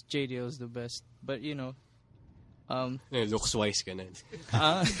wise, JDL is the best. But, Looks wise ka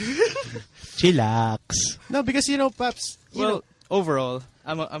na. Chillax. No, because Paps. well, overall,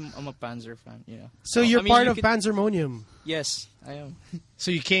 I'm a Panzer fan. Yeah. So you're part of Panzermonium. Yes, I am. So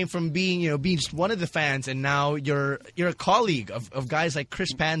you came from being just one of the fans, and now you're a colleague of guys like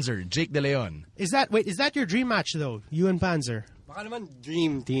Chris Panzer, Jake De Leon. Is that your dream match though? You and Panzer? Baka naman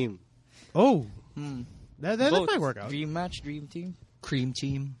dream team. Oh, that might work out. Dream match, dream team, cream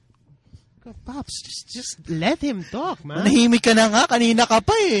team. Pops, just let him talk, man. Nahimik ka na nga, kanina ka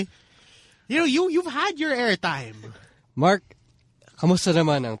pa eh. You've had your airtime. Mark, kamusta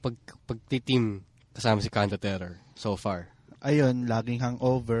naman ang pagtitim kasama si Kanto Terror so far? Ayun, laging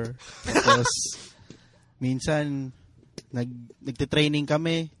hangover. Tapos, minsan, nagtitraining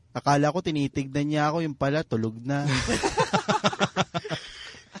kami. Akala ko tinitignan niya ako, yung pala, tulog na.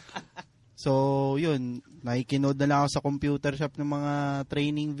 So, yun, nakikinood na lang ako sa computer shop ng mga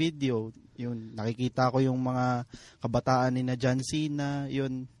training video. Yun, nakikita ko yung mga kabataan ni na John Cena,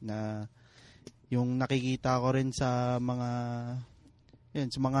 yun, na yung nakikita ko rin sa mga, yun,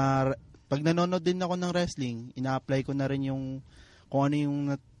 sa mga, pag nanonood din ako ng wrestling, ina-apply ko na rin yung, kung ano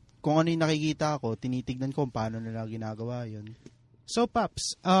yung nakikita ko, tinitignan ko paano nila ginagawa yun. So,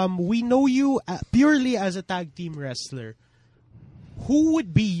 Paps, we know you purely as a tag team wrestler. Who would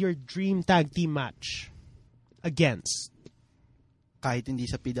be your dream tag team match against? Kahit hindi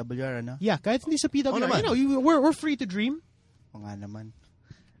sa PWR, ano? Yeah, kahit hindi sa PWR. We're free to dream. O nga naman.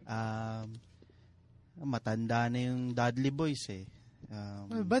 Matanda na yung Dudley Boys eh.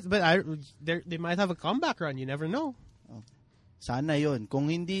 But they might have a comeback run. You never know. Sana yon. Kung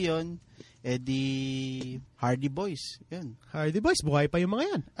hindi yon, di Hardy Boys. Yun. Hardy Boys, buhay pa yung mga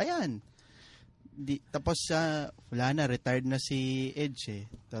yan. Ayan. Tapos wala na, retired na si Edge eh.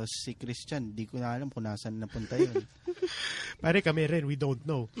 Tapos si Christian, di ko na alam kung nasaan napunta yun. Pare kami rin, we don't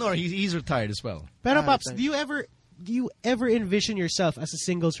know. No, he's retired as well. Pero Pops, do you ever envision yourself as a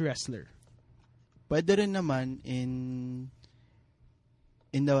singles wrestler? Pwede rin naman in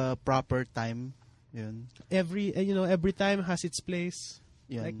the proper time. Yun. Every time has its place.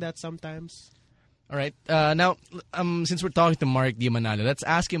 Yun. Like that sometimes. All right. Now, since we're talking to Mark Di Manalo, let's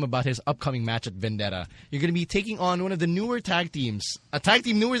ask him about his upcoming match at Vendetta. You're going to be taking on one of the newer tag teams, a tag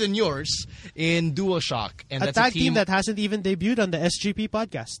team newer than yours, in DualShock. And that's a team that hasn't even debuted on the SGP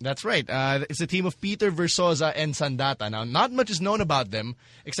podcast. That's right. It's a team of Peter Versosa and Sandata. Now, not much is known about them,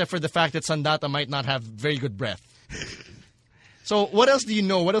 except for the fact that Sandata might not have very good breath. So, what else do you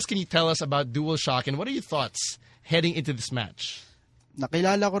know? What else can you tell us about DualShock, and what are your thoughts heading into this match?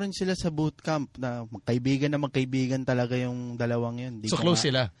 Nakilala ko rin sila sa bootcamp na magkaibigan talaga yung dalawang yun. So close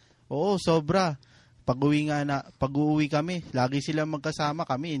sila? Oo, sobra. Pag-uwi kami, lagi sila magkasama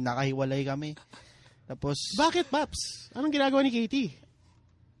kami, nakahiwalay kami. Tapos, bakit, Paps? Anong ginagawa ni Katie?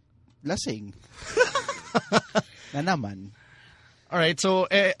 Lasing. Na naman. Alright, so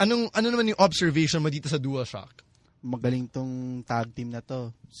ano naman yung observation mo dito sa DualShock? Magaling tong tag team na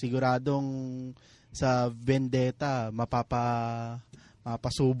to. Siguradong sa Vendetta, mapasubo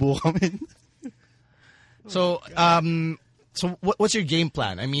kami. So what's your game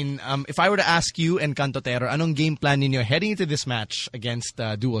plan? I mean, if I were to ask you and Kanto Terror, anong game plan ninyo heading into this match against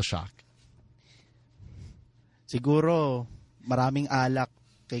DualShock? Siguro, maraming alak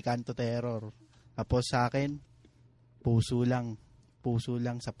kay Kanto Terror. Tapos sa akin, puso lang,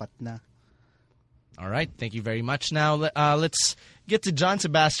 sapat na. All right, thank you very much. Now, let's get to John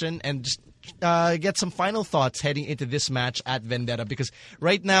Sebastian and just get some final thoughts heading into this match at Vendetta, because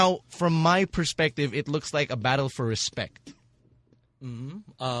right now, from my perspective, it looks like a battle for respect.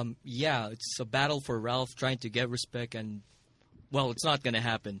 Mm-hmm. Yeah, it's a battle for Ralph trying to get respect, and well, it's not going to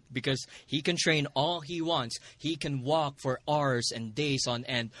happen because he can train all he wants. He can walk for hours and days on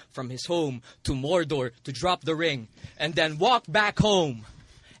end from his home to Mordor to drop the ring and then walk back home,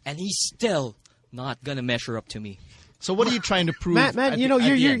 and he's still not going to measure up to me. So what are you trying to prove? Man,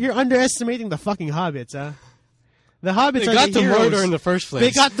 you're underestimating the fucking hobbits, huh? The hobbits they got to heroes. Mordor in the first place.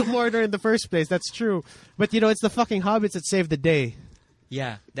 They got to Mordor in the first place. That's true. But it's the fucking hobbits that saved the day.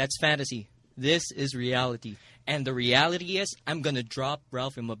 Yeah, that's fantasy. This is reality. And the reality is, I'm going to drop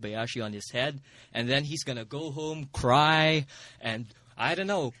Ralph Imabayashi on his head, and then he's going to go home, cry, and I don't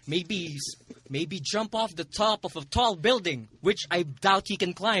know, maybe jump off the top of a tall building, which I doubt he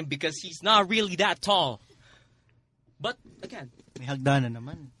can climb because he's not really that tall. But, again, may hagdanan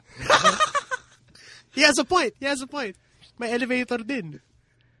naman. He has a point. May elevator din.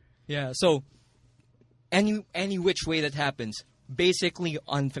 Yeah, so, any which way that happens, basically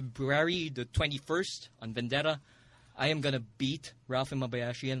on February the 21st, on Vendetta, I am going to beat Ralph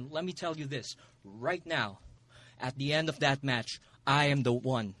Imabayashi. And let me tell you this, right now, at the end of that match, I am the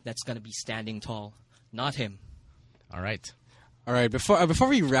one that's going to be standing tall, not him. All right. All right, before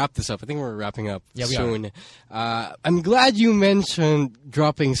we wrap this up, I think we're wrapping up Yeah, we soon. I'm glad you mentioned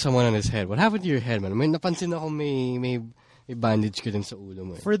dropping someone on his head. What happened to your head, man? May napansin ako may bandage ka din sa ulo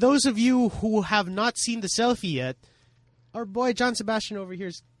mo. For those of you who have not seen the selfie yet, our boy John Sebastian over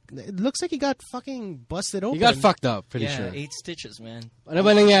here it looks like he got fucking busted open. You got fucked up, pretty Yeah, sure. 8 stitches, man. Ano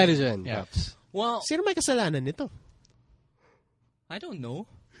ba nangyari dyan, Yeah. Pops? Well, Sino may kasalanan nito? I don't know.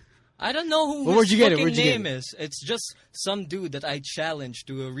 I don't know who Well, where'd his you get it? fucking Where'd you get name is. It's just some dude that I challenged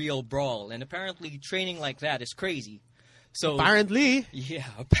to a real brawl, and apparently training like that is crazy. So Apparently. yeah,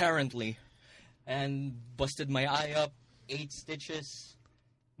 apparently, and busted my eye up, 8 stitches,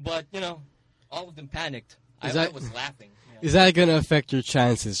 but all of them panicked. I was laughing. Is that gonna affect your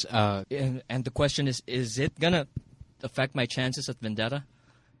chances? And the question is it gonna affect my chances at Vendetta?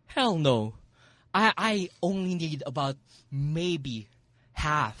 Hell no. I only need about maybe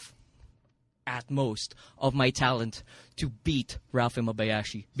half at most of my talent to beat Ralph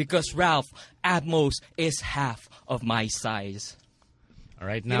Imabayashi, because Ralph at most is half of my size. All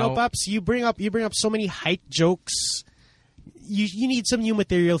right, You now know, Pops, you bring up so many height jokes. You need some new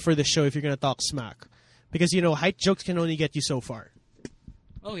material for the show if you're gonna talk smack. Because height jokes can only get you so far.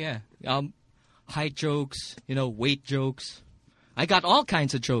 Oh yeah. Height jokes, weight jokes. I got all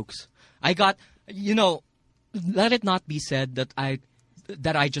kinds of jokes. I got let it not be said that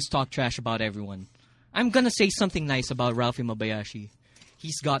I just talk trash about everyone. I'm gonna say something nice about Ralph Imabayashi.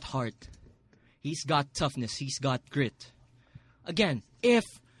 He's got heart. He's got toughness. He's got grit. Again, if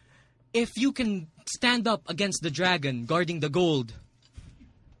you can stand up against the dragon guarding the gold,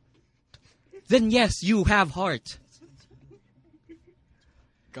 then yes, you have heart.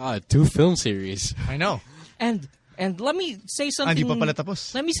 God, 2 film series. I know. And let me say something. Hindi pa pala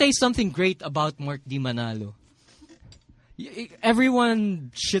tapos. Let me say something great about Mark Di Manalo.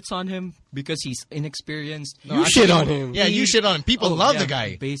 Everyone shits on him because he's inexperienced. You shit on him. Yeah, you shit on him. People love the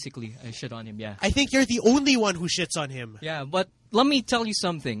guy. Basically, I shit on him. Yeah. I think you're the only one who shits on him. Yeah, but let me tell you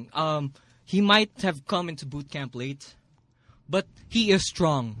something. He might have come into boot camp late, but he is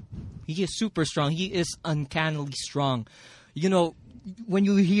strong. He is super strong. He is uncannily strong. When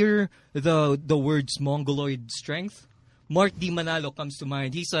you hear the words Mongoloid strength, Mark Di Manalo comes to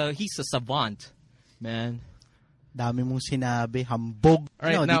mind. He's a savant, man. Dami mong sinabi, hambog. All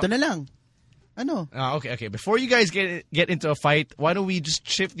right, now- dito na lang. Ano? Okay. Before you guys get into a fight, why don't we just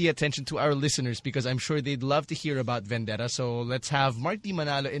shift the attention to our listeners, because I'm sure they'd love to hear about Vendetta. So let's have Mark Di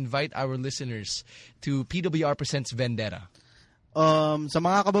Manalo invite our listeners to PWR Presents Vendetta. Sa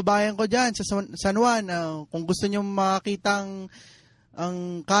mga kababayan ko dyan sa San Juan, kung gusto nyo makitang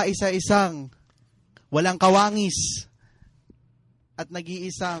ang kaisa-isang walang kawangis at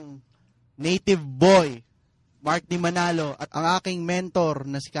nag-iisang native boy, Mark Di Manalo, at ang aking mentor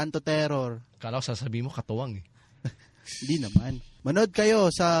na si Canto Terror. Kala ko sasabihin mo katuwang eh. Hindi naman. Manood kayo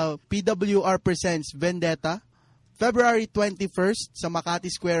sa PWR Presents Vendetta, February 21st sa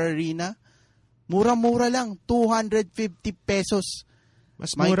Makati Square Arena. Mura-mura lang, 250 pesos.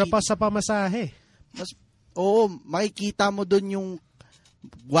 Mas mura pa sa pamasahe. Makikita mo dun yung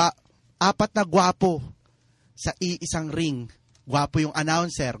 4 na gwapo sa iisang ring. Gwapo yung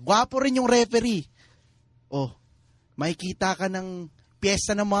announcer. Gwapo rin yung referee. Makikita ka ng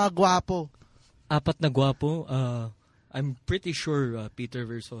piyesta ng mga gwapo. 4 na gwapo. I'm pretty sure Peter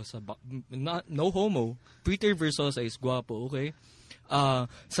Versosa, no homo, Peter Versosa is gwapo, okay?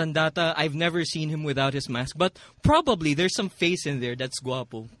 Sandata, I've never seen him without his mask, but probably there's some face in there that's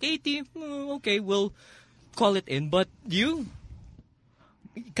guapo. Katie, okay, we'll call it in. But you?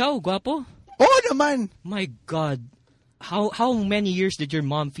 Ikaw, guapo? Oo naman! My God. How many years did your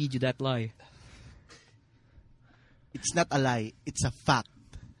mom feed you that lie? It's not a lie. It's a fact.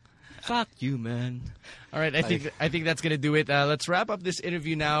 Fuck you, man. All right, I think that's going to do it. Let's wrap up this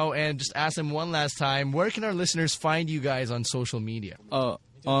interview now and just ask them one last time, where can our listeners find you guys on social media?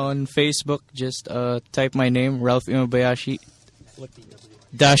 On Facebook, just type my name, Ralph Imabayashi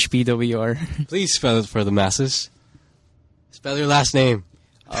 -PWR. Please spell it for the masses. Spell your last name.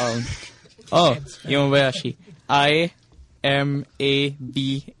 Imabayashi.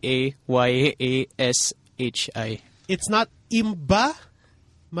 Imabayashi. It's not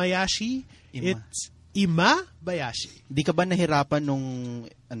Mayashi. It's Imabayashi. Di ka ba nahirapan nung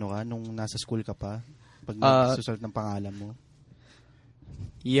nasa school ka pa? Pag nagsusulat ng pangalan mo?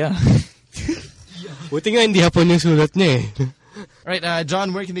 Yeah. Buti nga hindi hapon yung sulat niya eh. All right,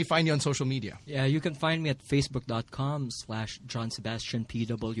 John, where can they find you on social media? Yeah, you can find me at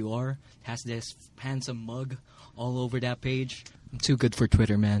facebook.com/JohnSebastianPWR. It has this handsome mug all over that page. I'm too good for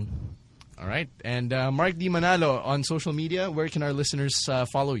Twitter, man. All right. And Mark Di Manalo on social media, where can our listeners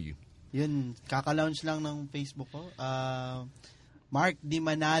follow you? Yun, kaka-launch lang ng Facebook ko. Mark Di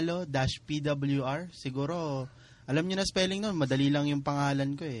Manalo -PWR. Siguro, alam nyo na spelling nun. Madali lang yung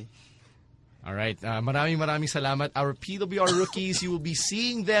pangalan ko eh. Alright, maraming salamat. Our PWR rookies, you will be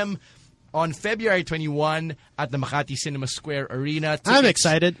seeing them on February 21 at the Makati Cinema Square Arena. Tickets I'm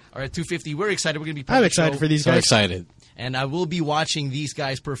excited. Are at $250. We're excited. We're going to be I'm excited for these guys. So excited. And I will be watching these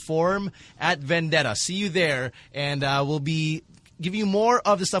guys perform at Vendetta. See you there. And we'll be giving you more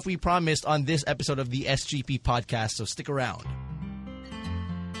of the stuff we promised on this episode of the SGP podcast. So stick around.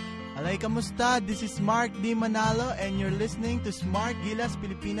 Alay, kamusta? This is Mark Di Manalo and you're listening to Smart Gilas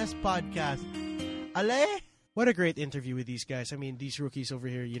Pilipinas podcast. Alay? What a great interview with these guys. I mean, these rookies over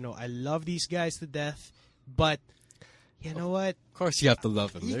here, I love these guys to death, but you know what? Of course you have to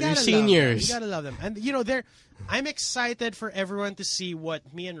love them. You They're your gotta seniors. You gotta love them. And, I'm excited for everyone to see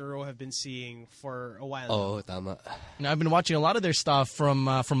what me and Ro have been seeing for a while now. Oh, tama. Now, I've been watching a lot of their stuff from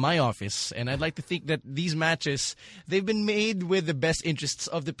my office, and I'd like to think that these matches, they've been made with the best interests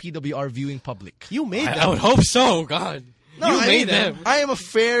of the PWR viewing public. You made them. I would hope so, God. No, you made them. I am a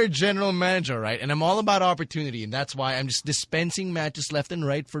fair general manager, right? And I'm all about opportunity, and that's why I'm just dispensing matches left and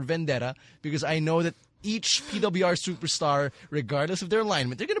right for Vendetta, because I know that each PWR superstar, regardless of their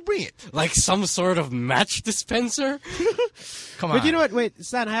alignment, they're going to bring it. Like some sort of match dispenser? Come on. But you know what? Wait,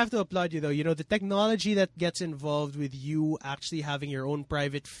 Stan, I have to applaud you, though. The technology that gets involved with you actually having your own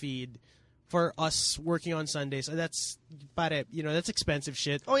private feed for us working on Sundays, that's expensive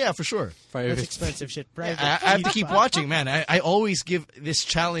shit. Oh, yeah, for sure. That's expensive shit. Private I have to keep watching, man. I always give this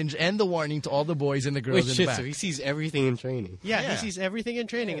challenge and the warning to all the boys and the girls in the back. So he sees everything in training. Yeah, he sees everything in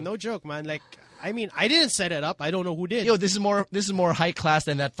training. Yeah. No joke, man. Like, I mean, I didn't set it up. I don't know who did. Yo, this is more high class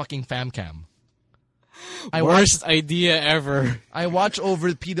than that fucking fam cam. Worst idea ever. I watch over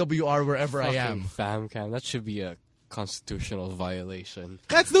PWR wherever I am. Fam cam. That should be a constitutional violation.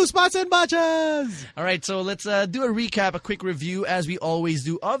 Let's do spots and matches! All right, so let's do a recap, a quick review, as we always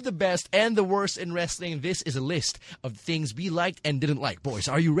do, of the best and the worst in wrestling. This is a list of things we liked and didn't like. Boys,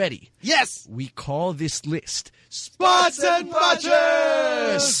 are you ready? Yes! We call this list Spots and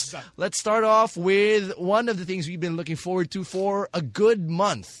Matches! Let's start off with one of the things we've been looking forward to for a good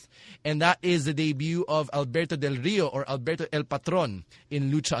month. And that is the debut of Alberto Del Rio or Alberto El Patron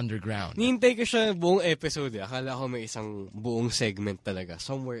in Lucha Underground. Nihintay ko siya buong episode. Akala ko may isang buong segment talaga.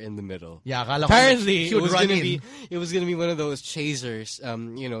 Somewhere in the middle. Yeah, akala ko apparently he would run in. It was gonna be one of those chasers.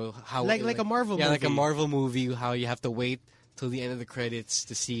 How like a Marvel movie. Yeah, like a Marvel movie. How you have to wait till the end of the credits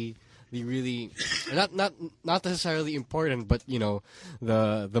to see the really not necessarily important, but the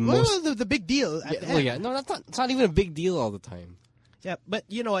most the big deal. No, it's not even a big deal all the time. Yeah, but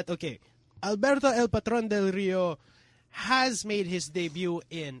you know what? Okay, Alberto El Patron Del Rio has made his debut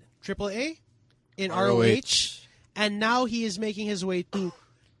in AAA, in ROH, and now he is making his way to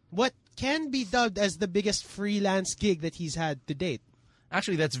what can be dubbed as the biggest freelance gig that he's had to date.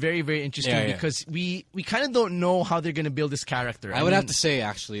 Actually, that's very, very interesting because we kind of don't know how they're going to build this character. I would have to say,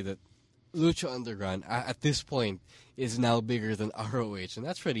 actually, that Lucha Underground, at this point, is now bigger than ROH, and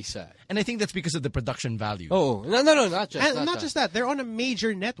that's pretty sad. And I think that's because of the production value. Oh, no, not just that. They're on a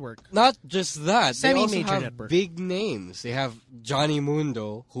major network. Not just that. They also Semi-major have network. big names. They have Johnny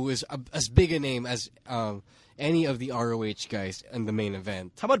Mundo, who is as big a name as any of the ROH guys in the main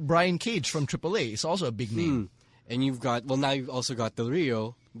event. How about Brian Cage from AAA? He's also a big name. And now you've also got Del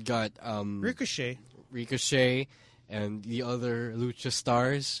Rio. You've got Ricochet, and the other Lucha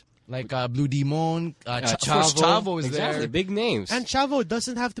stars. Like Blue Demon, Chavo is exactly, there. Big names. and Chavo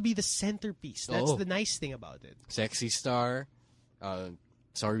doesn't have to be the centerpiece. That's the nice thing about it. Sexy Star.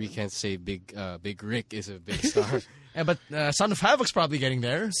 Sorry, we can't say Big Rick is a big star. But Son of Havoc's probably getting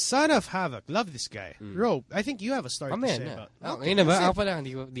there. Son of Havoc, love this guy. Ro, I think you have a story to say about. Ngayon na ba? Ako pala,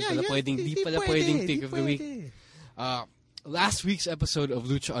 di pala pwedeng pick of the week. Last week's episode of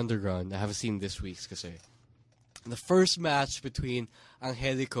Lucha Underground, I haven't seen this week's kasi. The first match between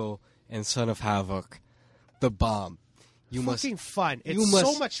Angelico and Son of Havoc, the bomb. Fun. It's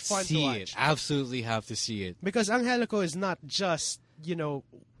so much fun to watch. It. Absolutely have to see it. Because Angelico is not just,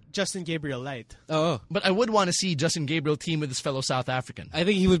 Justin Gabriel light. Oh. But I would want to see Justin Gabriel team with his fellow South African. I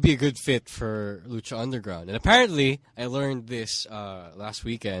think he would be a good fit for Lucha Underground. And apparently, I learned this last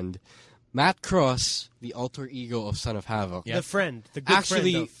weekend, Matt Cross, the alter ego of Son of Havoc. The friend, the good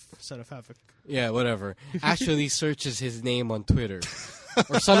friend of Son of Havoc. Yeah, whatever. Actually searches his name on Twitter.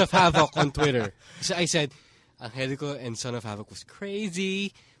 Or Son of Havoc on Twitter. So I said, Angelico and Son of Havoc was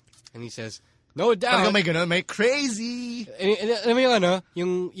crazy. And he says, no doubt. Talaga may ganun, may crazy. Alam mo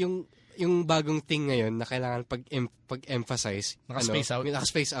yung bagong thing ngayon na kailangan pag-emphasize. Naka-space out.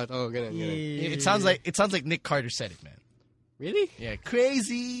 Naka-space out. Oh, ganun. It sounds like Nick Carter said it, man. Really? Yeah,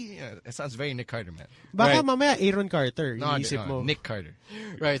 crazy. Yeah, it sounds very Nick Carter, man. Baka Right. mamaya Aaron Carter. No, Iisip mo. Nick Carter.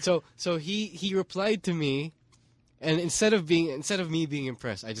 Right. So he replied to me, and instead of me being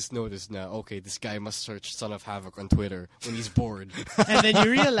impressed, I just noticed now. Okay, this guy must search Son of Havoc on Twitter when he's bored. And then you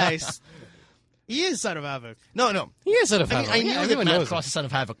realize he is Son of Havoc. No. He is Son of Havoc. I knew that Everyone Matt knows Cross is Son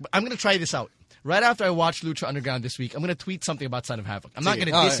of Havoc, but I'm going to try this out. Right after I watch Lucha Underground this week, I'm going to tweet something about Son of Havoc. I'm not going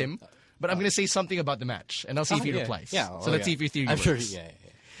to diss him, but I'm going to say something about the match, and I'll see if he replies. Yeah. So let's see if your theory I'm works. sure.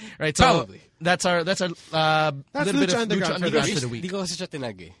 Right. So Probably. that's our little bit of Lucha Lucha Underground Underground for for the the week. Di ko kasi siya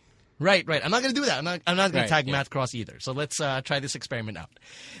tinagi. Right. I'm not going to do that. I'm not going to Right, tag yeah. Matt Cross either. So let's try this experiment out.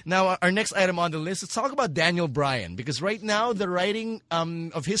 Now, our next item on the list, let's talk about Daniel Bryan. Because right now, the writing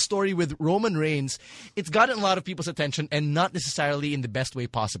of his story with Roman Reigns, it's gotten a lot of people's attention and not necessarily in the best way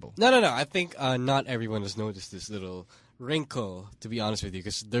possible. No. I think not everyone has noticed this little wrinkle, to be honest with you,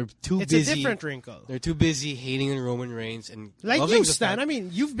 because they're too It's busy. a different wrinkle. They're too busy hating on Roman Reigns and Like loving you, the Stan. fact- I mean,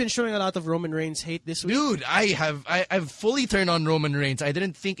 you've been showing a lot of Roman Reigns hate this week. Dude, I've fully turned on Roman Reigns. I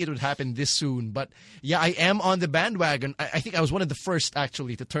didn't think it would happen this soon, but yeah, I am on the bandwagon. I think I was one of the first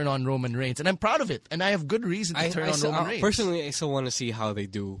actually to turn on Roman Reigns, and I'm proud of it. And I have good reason to turn on Roman Reigns. Personally, I still want to see how they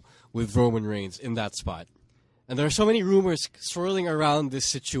do with Roman Reigns in that spot. And there are so many rumors swirling around this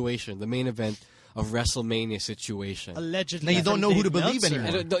situation, the main event of WrestleMania situation. Allegedly. Now you don't from know who Dave to believe Meltzer.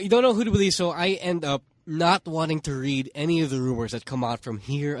 anymore. You don't know who to believe, so I end up not wanting to read any of the rumors that come out from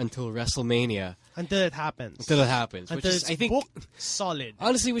here until WrestleMania. Until it happens. Until it happens. Until which is, it's I think, booked solid.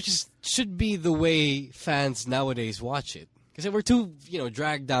 honestly, should be the way fans nowadays watch it. Because we're too,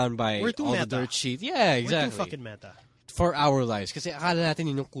 dragged down by We're too all meta. the dirt sheet. Yeah, exactly. We're too fucking meta. For our lives. Kasi akala natin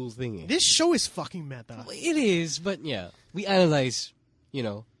yun yung cool thing eh. This show is fucking meta. It is, but yeah, we analyze. We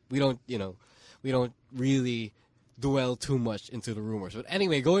don't really dwell too much into the rumors. But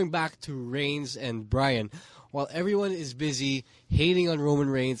anyway, going back to Reigns and Bryan, while everyone is busy hating on Roman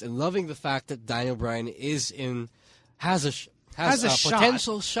Reigns and loving the fact that Daniel Bryan has a shot.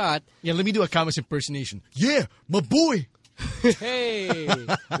 potential shot. Yeah, let me do a Camus impersonation. Yeah, my boy. Hey,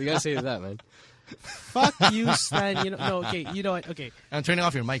 we gotta say that, man. Fuck you, Stan. Okay, you know what? Okay. I'm turning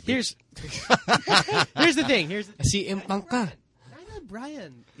off your mic. Here's the thing. Si Impang ka. Daniel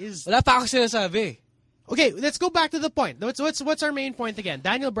Bryan is... Wala pa ako sinasabi. Okay, let's go back to the point. What's our main point again?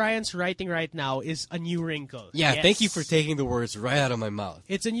 Daniel Bryan's writing right now is a new wrinkle. Yeah, Yes. thank you for taking the words right out of my mouth.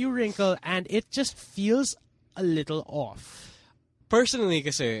 It's a new wrinkle, and it just feels a little off. Personally,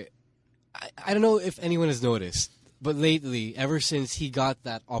 kasi, I don't know if anyone has noticed, but lately, ever since he got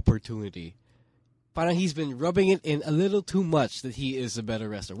that opportunity, parang he's been rubbing it in a little too much that he is a better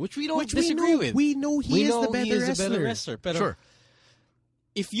wrestler, which we don't disagree with. We know he is the better wrestler. Pero Sure.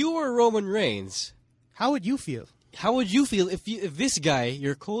 if you were Roman Reigns, How would you feel? how would you feel if this guy,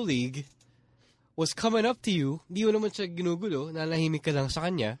 your colleague, was coming up to you, di mo naman siya ginugulo, nanahimik ka lang sa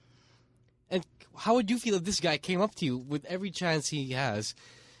kanya, and how would you feel if this guy came up to you with every chance he has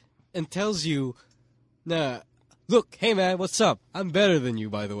and tells you, nah, look, hey man, what's up? I'm better than you,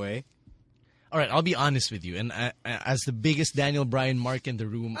 by the way. All right, I'll be honest with you. And as the biggest Daniel Bryan mark in the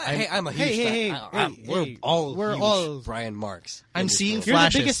room, I'm a huge fan. We're all huge Brian Marks. I'm seeing You're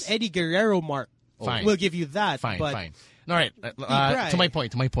flashes. the biggest Eddie Guerrero mark. Fine. We'll give you that. Fine, but fine. All right, Bryan. to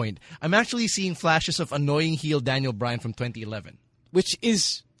my point. I'm actually seeing flashes of annoying heel Daniel Bryan from 2011. Which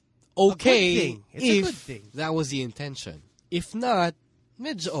is okay thing. It's a if good thing. that was the intention. If not,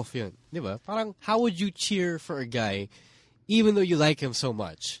 medyo off yun. Di ba? Parang, how would you cheer for a guy, even though you like him so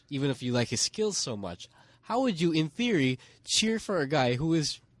much, even if you like his skills so much, how would you, in theory, cheer for a guy who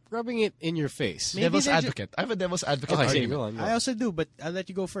is rubbing it in your face? Maybe Devil's they're advocate. I have a devil's advocate Okay, sige, argument. go on. I also do, but I'll let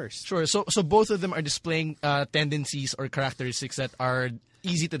you go first. Sure. So both of them are displaying tendencies or characteristics that are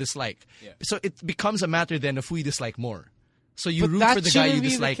easy to dislike. Yeah. So it becomes a matter then of who you dislike more. So you But root that for the guy you shouldn't be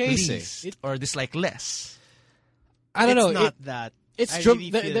the dislike case, least or dislike less. I don't know. It's not that. It's I dram- really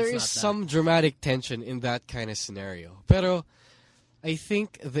there feel there it's is not some dramatic tension in that kind of scenario. Pero I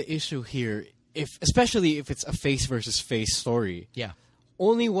think the issue here, especially if it's a face versus face story, Yeah.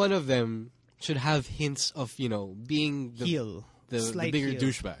 only one of them should have hints of being the Heel. the Slight bigger heel.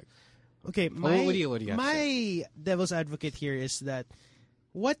 douchebag. Okay, what do you have to my devil's advocate here is that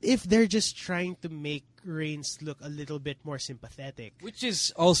what if they're just trying to make Reigns look a little bit more sympathetic, Which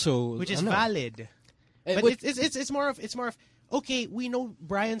is also valid. But it's more of okay, we know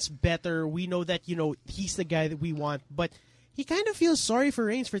Bryan's better. We know that he's the guy that we want, but he kind of feels sorry for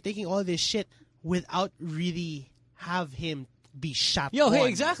Reigns for taking all this shit without really have him be shot. Hey, on.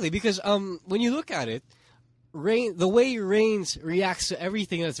 exactly, because when you look at it, the way Reigns reacts to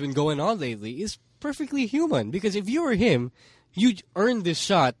everything that's been going on lately is perfectly human. Because if you were him, you earned this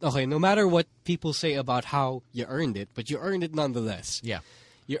shot. Okay, no matter what people say about how you earned it, but you earned it nonetheless. Yeah.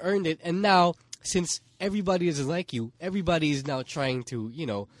 You earned it, and now since everybody doesn't like you, everybody is now trying to,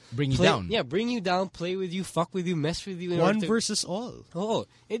 Bring you down. Yeah, bring you down, play with you, fuck with you, mess with you. One versus all. Oo.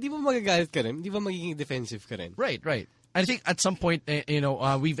 Di ba magagalit ka rin? Di ba magiging defensive ka rin? Right. I think at some point,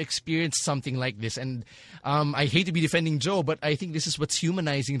 we've experienced something like this, and I hate to be defending Joe, but I think this is what's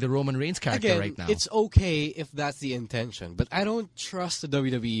humanizing the Roman Reigns character Again, right now. it's okay if that's the intention, but I don't trust the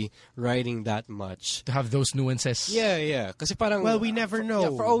WWE writing that much. To have those nuances. Yeah. Kasi parang, Well, we never know.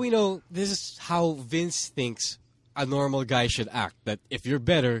 Yeah, for all we know, this is how Vince thinks a normal guy should act. That if you're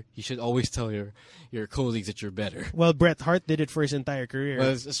better, you should always tell your colleagues that you're better. Well, Bret Hart did it for his entire career. Well,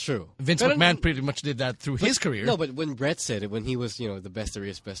 it's true. Vince Pero McMahon pretty much did that through his career. No, but when Bret said it, when he was, the best there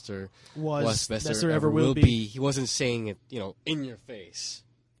is, best there was, best best there ever will be, he wasn't saying it, in your face.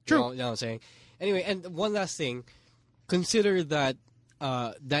 True. You know what I'm saying? Anyway, and one last thing. Consider that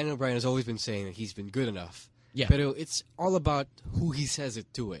Daniel Bryan has always been saying that he's been good enough. Yeah. But it's all about who he says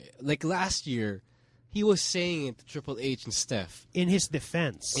it to. Like last year, he was saying it to Triple H and Steph. In his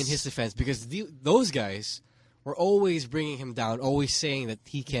defense. Because those guys were always bringing him down, always saying that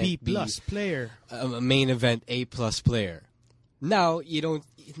he can't B-plus player. a main event A-plus player. Now,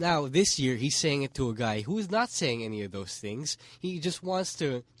 this year, he's saying it to a guy who is not saying any of those things. He just wants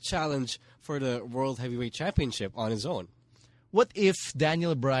to challenge for the World Heavyweight Championship on his own. What if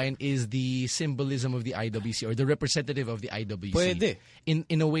Daniel Bryan is the symbolism of the IWC or the representative of the IWC? Pwede.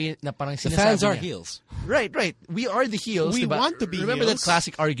 In a way na parang The sinasabi fans are niya. heels. Right. We are the heels. We diba? want to be Remember heels. that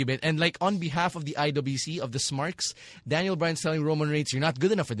classic argument? And like on behalf of the IWC, of the Smarks, Daniel Bryan's telling Roman Reigns, you're not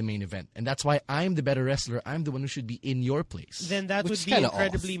good enough for the main event. And that's why I'm the better wrestler. I'm the one who should be in your place. Then that Which would is be kinda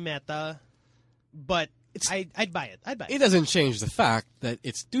incredibly meta. But I'd buy it. It doesn't change the fact that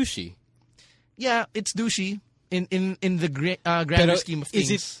it's douchey. Yeah, it's douchey in the grander Pero scheme of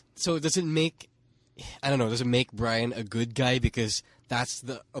things. does it make Bryan a good guy because that's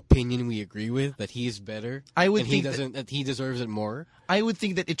the opinion we agree with, that he is better? I would and think that he deserves it more? I would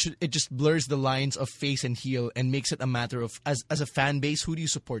think that it just blurs the lines of face and heel and makes it a matter of, as a fan base, who do you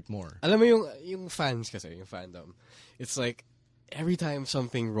support more? Alam mo yung fans kasi, yung fandom. It's like, every time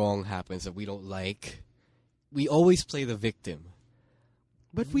something wrong happens that we don't like, we always play the victim.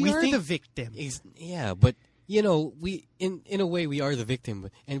 But we are think- the victim. Yeah, but we in a way we are the victim,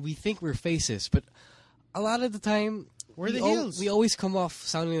 and we think we're faces, but a lot of the time We're the heels. We always come off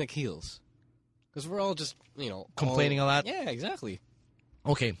sounding like heels because we're all just Complaining a lot? Yeah, exactly.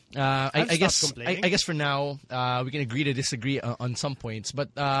 Okay, I've I guess stopped complaining. I guess for now we can agree to disagree on some points, but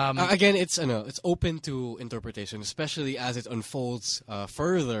Again, it's open to interpretation, especially as it unfolds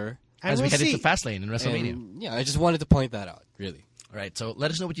further. And as we we'll head see. into Fastlane in WrestleMania. And, I just wanted to point that out. Really. All right, so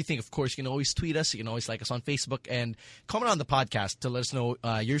let us know what you think. Of course, you can always tweet us. You can always like us on Facebook and comment on the podcast to let us know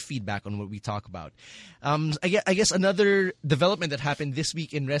your feedback on what we talk about. I guess another development that happened this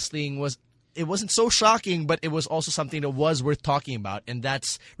week in wrestling it wasn't so shocking, but it was also something that was worth talking about, and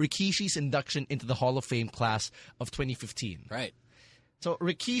that's Rikishi's induction into the Hall of Fame class of 2015. Right. So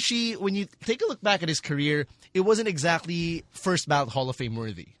Rikishi, when you take a look back at his career, it wasn't exactly first ballot Hall of Fame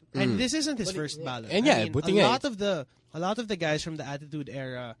worthy. And this isn't his first ballot. and yeah, I mean, buti a nga lot of the guys from the Attitude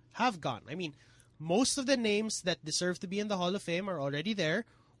Era have gone. I mean, most of the names that deserve to be in the Hall of Fame are already there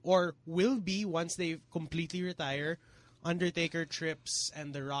or will be once they completely retire. Undertaker, Trips,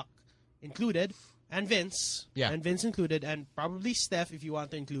 and The Rock included, and Vince. Yeah. And Vince included, and probably Steph if you want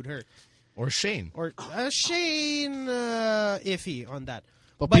to include her. Or Shane. Or Shane, iffy on that.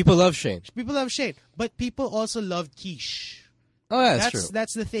 But people love Shane. People love Shane. But people also love Quiche. Oh, yeah, that's true.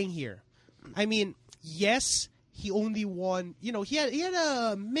 That's the thing here. I mean, yes, he only won. He had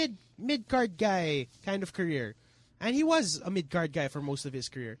a mid card guy kind of career, and he was a mid card guy for most of his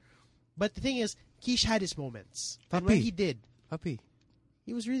career. But the thing is, Quiche had his moments. And when he did,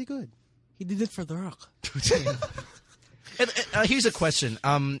 he was really good. He did it for The Rock. And here's a question.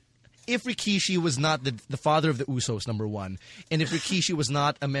 If Rikishi was not the father of the Usos, number one, and if Rikishi was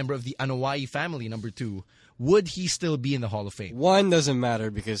not a member of the Anoa'i family, number two, would he still be in the Hall of Fame? One doesn't matter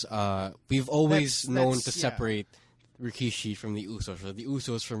because we've always known that's- to separate Rikishi from the Usos, or the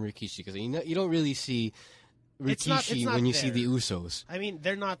Usos from Rikishi, because you don't really see It's not Rikishi when you see there. the Usos. I mean,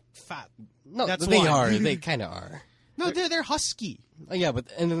 they're not fat. No, That's they one. are. They kind of are. No, they're husky. Yeah,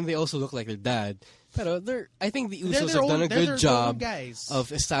 and then they also look like their dad. But I think the They're Usos their have done own- a they're good their own job guys.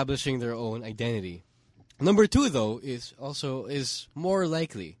 of establishing their own identity. Number two, though, is more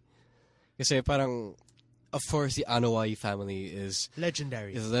likely. Kasi parang, of course, the Anoa'i family is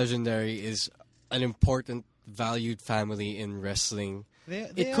Legendary. legendary, is an important, valued family in wrestling. They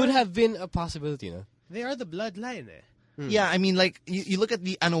It could have been a possibility, no? They are the bloodline, eh? Yeah, I mean, like, you look at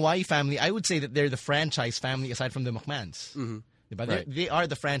the Anoa'i family, I would say that they're the franchise family aside from the McMahons. But Right. they are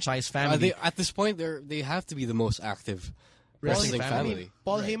the franchise family. At this point, they have to be the most active wrestling family.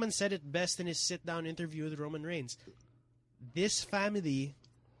 Paul Heyman said it best in his sit-down interview with Roman Reigns. This family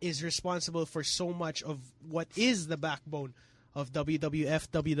is responsible for so much of what is the backbone of WWF,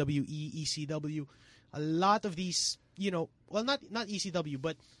 WWE, ECW. A lot of these, well, not ECW,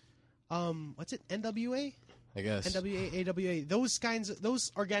 but what's it? NWA? I guess. NWA, AWA.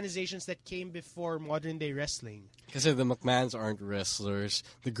 Those organizations that came before modern day wrestling. Because the McMahons aren't wrestlers.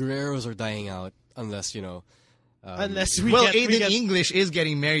 The Guerreros are dying out unless, Unless we Aiden English is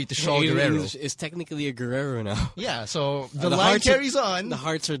getting married to Shaw Aiden Guerrero. English is technically a Guerrero now. Yeah, so the line carries on. The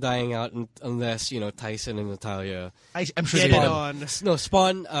hearts are dying out unless, Tyson and Natalia I'm sure get they it will. on. No,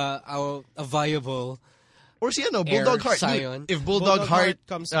 spawn a viable. Or Bulldog Heart. Scion. If Bulldog Heart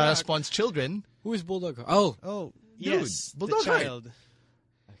comes back. spawns children. Who is Bulldog? Oh, Oh, Dude, yes, Bulldog the Heart. child.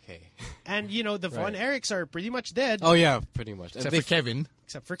 okay. And the Von Erichs are pretty much dead, Oh yeah, pretty much. Except for Kevin.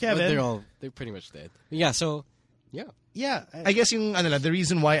 except for But Kevin. they're pretty much dead. Yeah. So yeah. Yeah, I guess the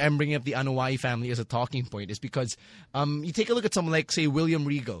reason why I'm bringing up the Anoa'i family as a talking point is because you take a look at someone like, say, William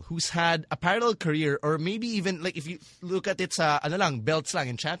Regal, who's had a parallel career, or maybe even, like, if you look at its belts lang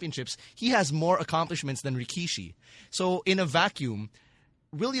and championships, he has more accomplishments than Rikishi. So in a vacuum,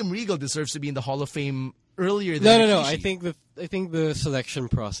 William Regal deserves to be in the Hall of Fame earlier than No. Rikishi. I think the selection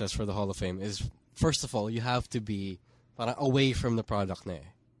process for the Hall of Fame is, first of all, you have to be parang away from the product na.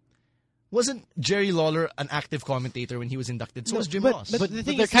 Wasn't Jerry Lawler an active commentator when he was inducted? So was Jim Ross. But the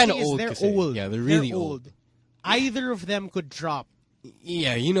thing they're is, kinda the thing is old they're kasi. old. Yeah, they're really old. Either of them could drop.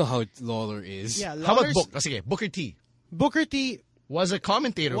 Yeah, you know how Lawler is. Yeah, How about Lawler's- Booker T? Booker T Was a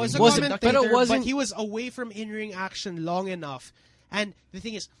commentator. was a when he commentator, inducted. but it wasn't- he was away from in-ring action long enough. And the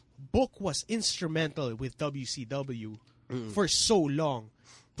thing is, Book was instrumental with WCW for so long.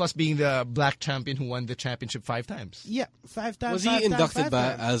 Plus being the black champion who won the championship 5 times. Yeah, 5 times. Was 5 he times, inducted 5 by,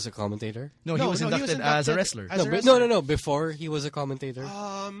 times. as a commentator? No, he was inducted as a wrestler. as a No. Before he was a commentator.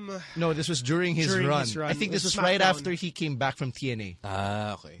 No, this was during his During run. his run. I think this With was right SmackDown. after he came back from TNA.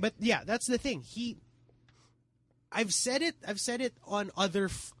 Okay. But yeah, that's the thing. I've said it on other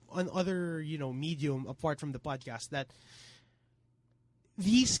medium apart from the podcast that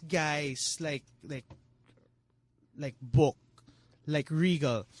these guys like Book, like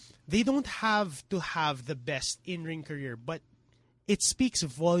Regal, they don't have to have the best in-ring career, but it speaks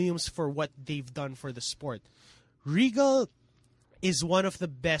volumes for what they've done for the sport. Regal is one of the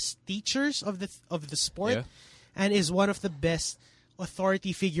best teachers of the sport, Yeah. and is one of the best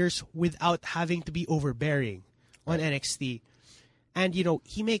authority figures without having to be overbearing on NXT. And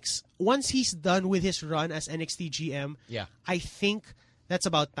he makes, once he's done with his run as NXT GM, Yeah. I think that's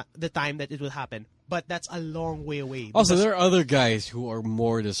about the time that it will happen. But that's a long way away. Also, because- there are other guys who are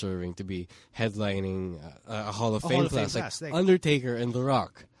more deserving to be headlining a Hall of A Fame Hall of Fame class, class, like like- Undertaker and The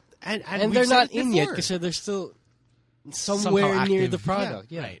Rock. and And we've they're said not it in yet before. because they're still Somehow somewhere near active. the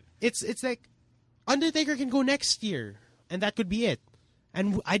product. Yeah. Right. It's like Undertaker can go next year, and that could be it.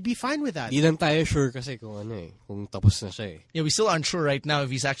 And I'd be fine with that. Di lang tayo sure kasi kung tapos na siya eh. Yeah, we still aren't sure right now if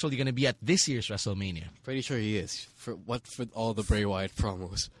he's actually going to be at this year's WrestleMania. Pretty sure he is. For all the Bray Wyatt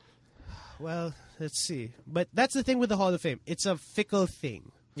promos. Well, let's see. But that's the thing with the Hall of Fame. It's a fickle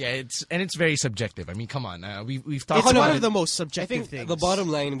thing. Yeah, it's very subjective. I mean, come on. We've talked It's about one it. of the most I subjective think things. the bottom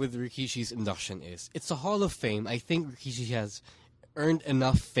line with Rikishi's induction is it's a Hall of Fame. I think Rikishi has earned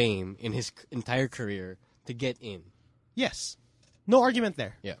enough fame in his entire career to get in. Yes. No argument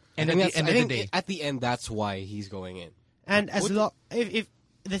there. Yeah. And I at think the end I of the think day- at the end, that's why he's going in. And if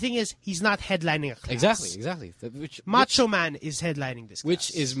the thing is, he's not headlining a class. Exactly. Macho Man is headlining this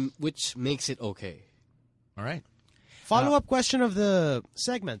class. Which makes it okay. All right. Follow-up question of the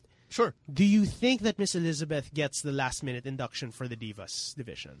segment. Sure. Do you think that Miss Elizabeth gets the last-minute induction for the Divas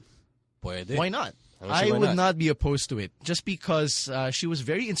division? Puede. Why not? I don't see I why would not. not be opposed to it, just because she was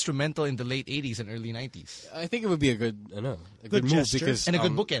very instrumental in the late 80s and early 90s. I think it would be a good move gesture. because And a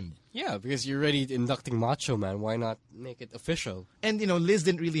good bookend. Yeah, because you're already inducting Macho Man. Why not make it official? And Liz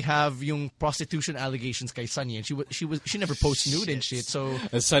didn't really have yung prostitution allegations kay Sunny, and she never posts nude and shit. So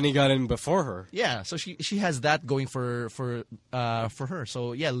And Sonny got in before her. yeah, so she has that going for her.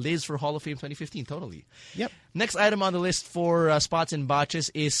 So yeah, Liz for Hall of Fame 2015, totally. Yep. Next item on the list for spots and botches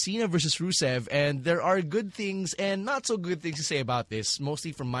is Cena versus Rusev, and there are good things and not so good things to say about this.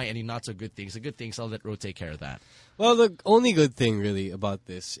 Mostly from my end, not so good things. The good things, I'll let Ro take care of that. Well, the only good thing really about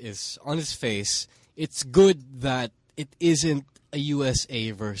this is, on its face, it's good that it isn't a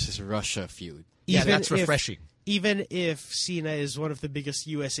USA versus Russia feud. Yeah, Even that's refreshing. Even if Cena is one of the biggest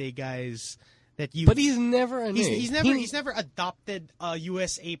USA guys that you. But he's never an A. He's never adopted a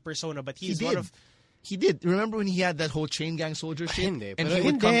USA persona, but he's one of. He did. Remember when he had that whole chain gang soldier shit? And he Hindi.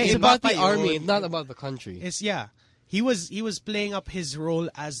 would come It's in. about the army, not about the country. He was playing up his role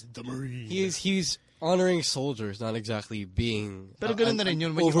as the Marine. He's honoring soldiers, not exactly being. Pero ganun na rin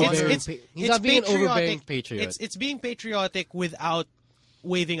yun when you overbearing. honor- He's not being an overbearing patriot. It's being patriotic without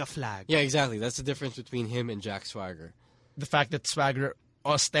waving a flag. Yeah, exactly. That's the difference between him and Jack Swagger. The fact that Swagger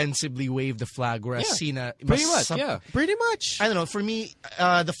ostensibly waved the flag, whereas Cena Pretty must much. Pretty much. I don't know. For me,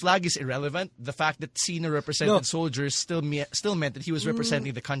 the flag is irrelevant. The fact that Cena represented soldiers still meant that he was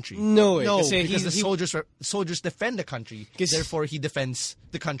representing the country. No way. Because the soldiers defend the country. Therefore, he defends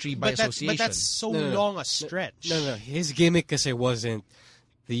the country by association. But that's so long a stretch. No. His gimmick kasi wasn't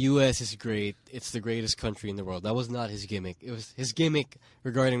the U.S. is great. It's the greatest country in the world. That was not his gimmick. It was his gimmick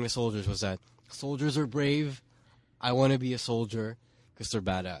regarding the soldiers was that soldiers are brave. I want to be a soldier. Because they're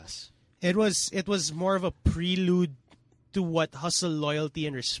badass. It was more of a prelude to what hustle, loyalty,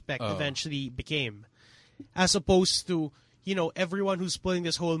 and respect eventually became, as opposed to everyone who's pulling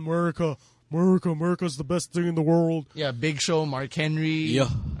this whole America's the best thing in the world. Yeah, Big Show, Mark Henry,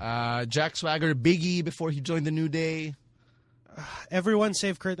 Jack Swagger, Biggie before he joined the New Day. Everyone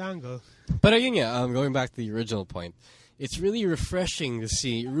save Kurt Angle. But again, going back to the original point, it's really refreshing to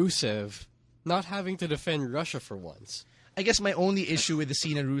see Rusev not having to defend Russia for once. I guess my only issue with the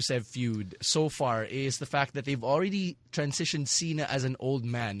Cena-Rusev feud so far is the fact that they've already transitioned Cena as an old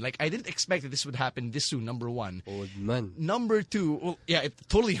man. Like, I didn't expect that this would happen this soon, number one. Old man. Number two, it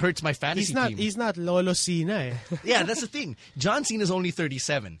totally hurts my fantasy team. He's not Lolo Cena. Yeah, that's the thing. John Cena's only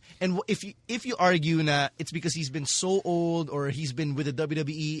 37. And if you argue na it's because he's been so old or he's been with the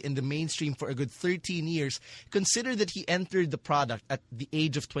WWE in the mainstream for a good 13 years, consider that he entered the product at the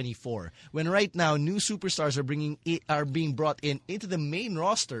age of 24. When right now, new superstars are being brought into the main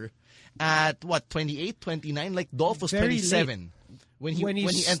roster at 28, 29? Like Dolph was 27 when he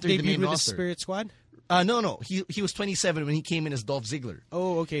entered the main with roster. The Spirit Squad? No. He was 27 when he came in as Dolph Ziggler.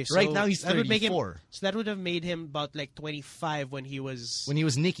 Oh, okay. So right now he's 34. So that would have made him about 25 when he was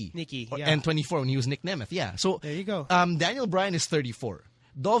Nikki. Yeah. And 24 when he was Nick Nemeth. Yeah. So there you go. Daniel Bryan is 34.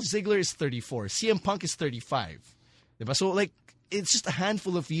 Dolph Ziggler is 34. CM Punk is 35. Diba? So it's just a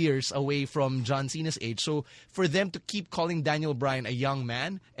handful of years away from John Cena's age. So for them to keep calling Daniel Bryan a young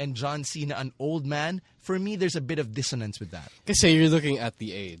man and John Cena an old man, for me, there's a bit of dissonance with that. Kasi you're looking at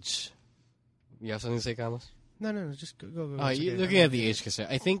the age. You have something to say, Camus? No, just go. You're looking at the age kasi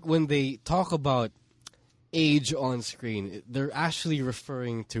I think when they talk about age on screen, they're actually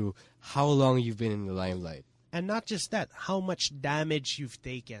referring to how long you've been in the limelight. And not just that, how much damage you've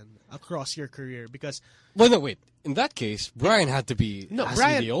taken across your career. Because well, no, wait. In that case, Brian had to be the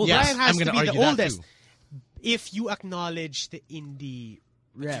oldest. Yes, Brian has to be the oldest. Too. If you acknowledge the indie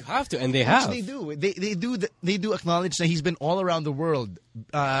rep. You have to, and they have. Which they do. They do acknowledge that he's been all around the world,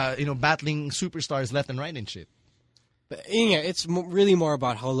 battling superstars left and right and shit. But, yeah, it's really more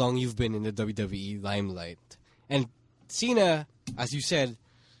about how long you've been in the WWE limelight. And Cena, as you said,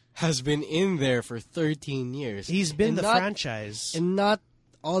 has been in there for 13 years. He's been the franchise. And not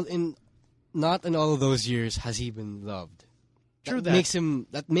in all of those years has he been loved. True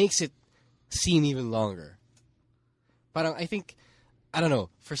that makes it seem even longer. But I think, I don't know,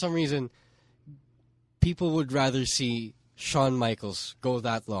 for some reason, people would rather see Shawn Michaels go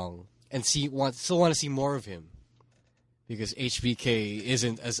that long and still want to see more of him. Because HBK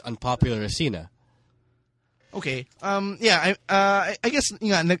isn't as unpopular as Cena. Okay. I guess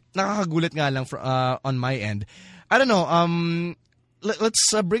nakakagulat nga lang on my end. I don't know.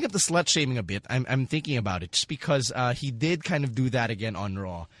 Let's bring up the slut shaming a bit. I'm thinking about it just because he did kind of do that again on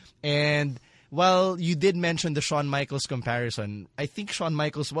Raw. And while you did mention the Shawn Michaels comparison, I think Shawn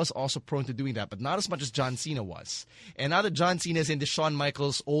Michaels was also prone to doing that, but not as much as John Cena was. And now that John Cena is in the Shawn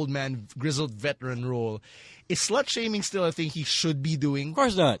Michaels old man, grizzled veteran role, is slut shaming still a thing he should be doing? Of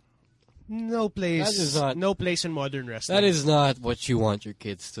course not. No place in modern wrestling. That is not what you want your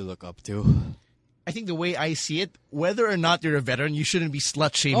kids to look up to. I think the way I see it, whether or not you're a veteran, you shouldn't be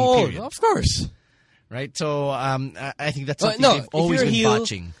slut shaming. Oh, period. of course. Right? So I think that's something they've always been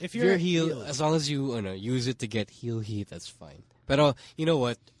botching. If you're a heel, as long as you use it to get heel heat, that's fine. But you know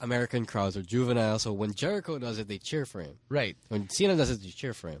what? American crowds are juvenile, so when Jericho does it, they cheer for him. Right. When Cena does it, they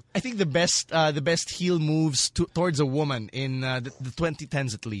cheer for him. I think the best heel moves towards a woman in the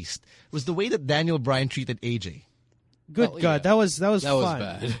 2010s at least was the way that Daniel Bryan treated AJ. Good God, that was fun. Was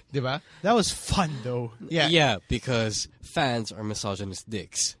bad. Diba? That was fun though. Yeah, because fans are misogynist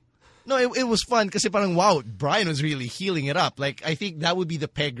dicks. No, it was fun kasi parang wow, Brian was really healing it up. Like I think that would be the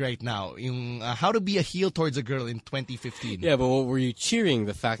peg right now. Yung how to be a heel towards a girl in 2015. Yeah, but what were you cheering?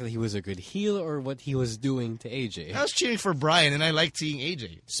 The fact that he was a good heel or what he was doing to AJ? I was cheering for Brian and I liked seeing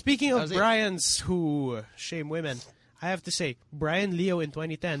AJ. Speaking of Brian's who shame women, I have to say Brian Leo in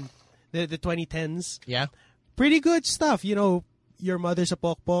 2010, the 2010s. Yeah. Pretty good stuff. You know, your mother's a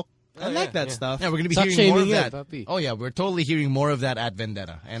pok-pok. I like that stuff. Yeah, we're going to be Stop hearing more of shaming that. puppy. Oh, yeah, we're totally hearing more of that at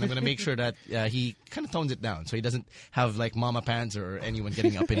Vendetta. And I'm going to make sure that he kind of tones it down so he doesn't have, like, mama pants or anyone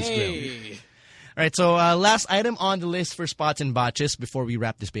getting up in his grill. All right, so last item on the list for spots and botches before we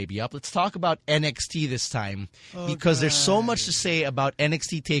wrap this baby up. Let's talk about NXT this time because there's so much to say about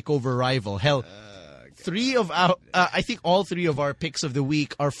NXT TakeOver Rival. Hell, I think all three of our picks of the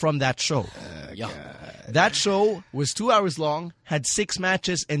week are from that show. That show was 2 hours long, had 6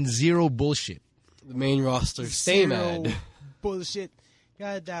 matches, and 0 bullshit. The main roster, stay mad. Bullshit.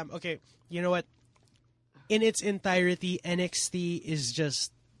 God damn. Okay, you know what? In its entirety, NXT is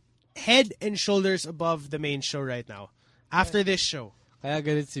just head and shoulders above the main show right now. After this show. Kaya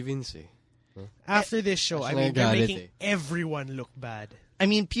galit si Vince. After this show, I mean, they're making everyone look bad. I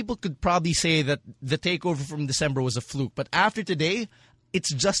mean, people could probably say that the takeover from December was a fluke, but after today,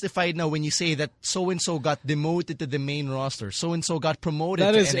 it's justified now when you say that so-and-so got demoted to the main roster, so-and-so got promoted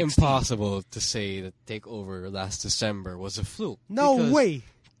That to is NXT. impossible to say that TakeOver last December was a fluke. No because way.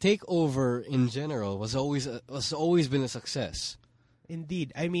 TakeOver in general was always been a success.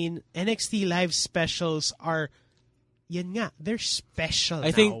 Indeed. I mean, NXT live specials are, yan nga, they're special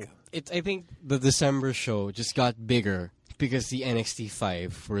I think the December show just got bigger because the NXT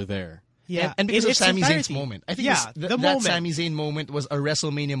 5 were there. Yeah, and because in of Sami entirety. Zayn's moment. I think the that moment. Sami Zayn moment was a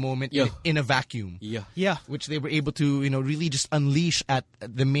WrestleMania moment in a vacuum. Yeah. Which they were able to, really just unleash at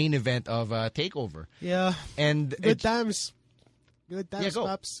the main event of TakeOver. Yeah. And Good times. Good times, go.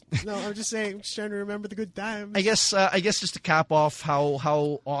 Pops. No, I'm just saying. I'm just trying to remember the good times. I guess just to cap off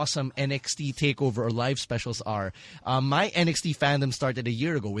how awesome NXT TakeOver or live specials are. My NXT fandom started a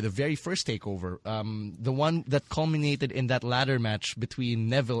year ago with the very first TakeOver, the one that culminated in that ladder match between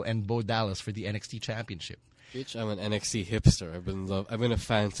Neville and Bo Dallas for the NXT Championship. Bitch, I'm an NXT hipster. I've been a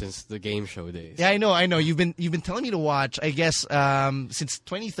fan since the game show days. Yeah, I know. You've been telling me to watch, I guess, since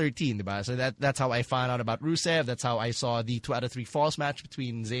 2013, diba? So that's how I found out about Rusev. That's how I saw the 2 out of 3 falls match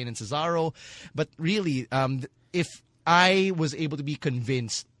between Zayn and Cesaro. But really, if I was able to be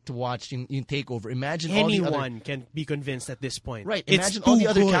convinced to watch in TakeOver, imagine all the other... Anyone can be convinced at this point. Right, It's imagine all the too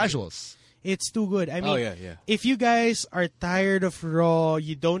other good. casuals. It's too good. I mean, yeah. if you guys are tired of Raw,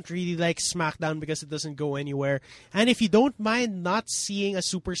 you don't really like SmackDown because it doesn't go anywhere, and if you don't mind not seeing a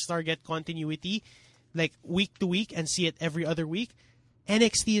superstar get continuity, like week to week, and see it every other week,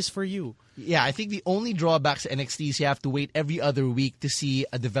 NXT is for you. Yeah, I think the only drawbacks to NXT is you have to wait every other week to see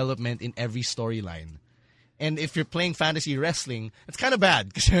a development in every storyline. And if you're playing fantasy wrestling, it's kind of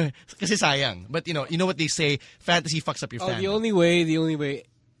bad kasi sayang. But you know what they say, fantasy fucks up your fandom. The only way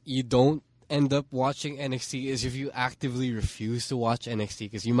you don't end up watching NXT is if you actively refuse to watch NXT,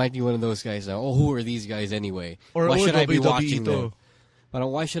 because you might be one of those guys now, who are these guys anyway? Or why should I be WWE watching to. them? But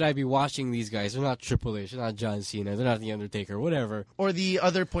why should I be watching these guys? They're not Triple H, they're not John Cena, they're not The Undertaker, whatever. Or the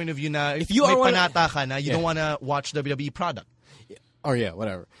other point of view na, If you are may one panata ka na, you don't want to watch WWE product. Or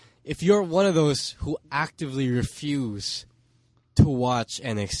whatever. If you're one of those who actively refuse to watch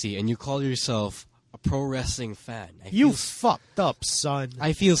NXT and you call yourself a pro wrestling fan, You fucked up, son.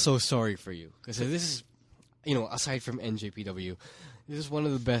 I feel so sorry for you, because this is, aside from NJPW, this is one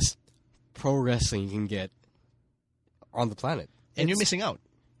of the best pro wrestling you can get on the planet. And you're missing out.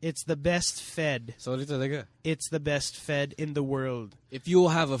 It's the best fed. Sorry talaga. It's the best fed in the world. If you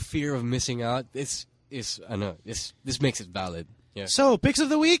have a fear of missing out, this makes it valid. Yeah. So, picks of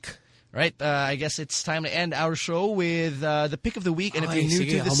the week? Right, I guess it's time to end our show with the pick of the week. And if you're new sige,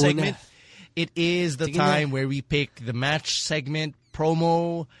 to the hamon segment, na. it is the Sige time na. where we pick the match segment,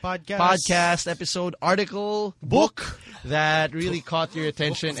 promo, Podcast. episode, article, book that really caught your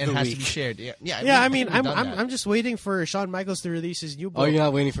attention and has to be shared. Yeah, I mean, we've done that. I'm just waiting for Shawn Michaels to release his new book. Oh, you're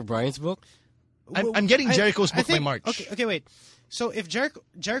not waiting for Brian's book? I'm getting Jericho's book by March. Okay, wait. So if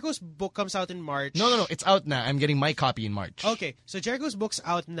Jericho's book comes out in March... No, it's out now. I'm getting my copy in March. Okay, so Jericho's book's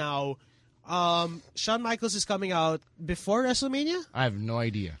out now. Shawn Michaels is coming out before WrestleMania? I have no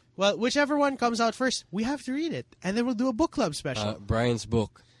idea. Well, whichever one comes out first, we have to read it. And then we'll do a book club special. Brian's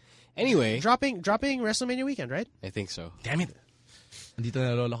book. Anyway. Dropping WrestleMania weekend, right? I think so. Damn it. Andito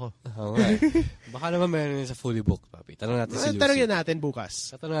na lola ko. Oo nga. Baka naman meron yun sa fully booked, papi. Tanong natin si Lucy. Tanongin natin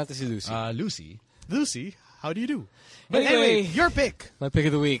bukas. Tanong natin si Lucy. Lucy, how do you do? But Anyway, your pick. My pick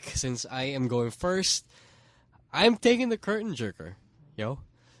of the week, since I am going first, I'm taking the curtain jerker.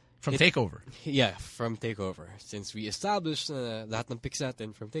 From TakeOver. Yeah, from TakeOver. Since we established lahat ng picks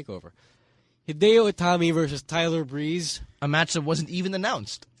natin from TakeOver. Hideo Itami versus Tyler Breeze. A match that wasn't even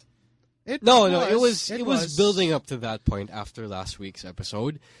announced. It was building up to that point after last week's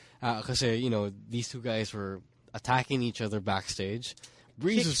episode. Because, these two guys were attacking each other backstage.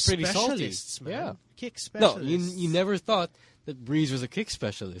 Breeze was pretty salty. Man. Yeah. Kick specialists. No, you never thought that Breeze was a kick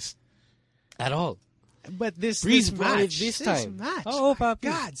specialist. At all. But Breeze this brought match, it this time. match. Oh, my papi.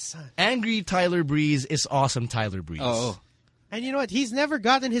 God, son. Angry Tyler Breeze is awesome Tyler Breeze. Oh. And you know what? He's never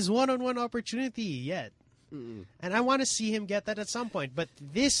gotten his one-on-one opportunity yet. And I want to see him get that at some point. But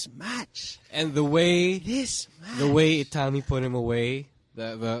this match. And the way The way Itami put him away,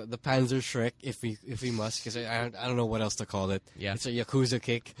 the Panzer Shrek, if we must, because I don't know what else to call it. Yeah. It's a Yakuza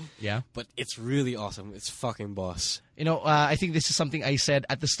kick. Yeah. But it's really awesome. It's fucking boss. I think this is something I said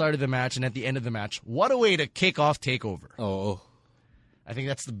at the start of the match and at the end of the match. What a way to kick off TakeOver. Oh. I think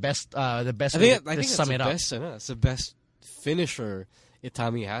that's the best way I to think sum it up. It's the best finisher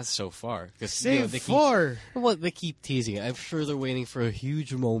Itami has so far. Save they four. They keep teasing it. I'm sure they're waiting for a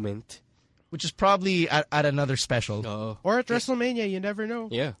huge moment. Which is probably at another special. Or at WrestleMania, you never know.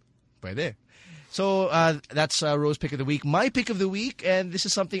 Yeah. Right there. So that's Rose's pick of the week. My pick of the week, and this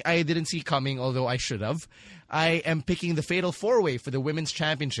is something I didn't see coming, although I should have. I am picking the Fatal 4-Way for the Women's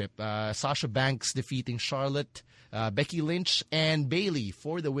Championship. Sasha Banks defeating Charlotte, Becky Lynch, and Bayley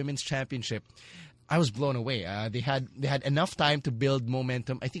for the Women's Championship. I was blown away. They had enough time to build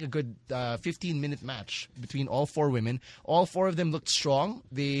momentum. I think a good 15-minute match between all four women. All four of them looked strong.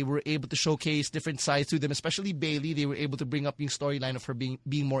 They were able to showcase different sides to them, especially Bayley. They were able to bring up the storyline of her being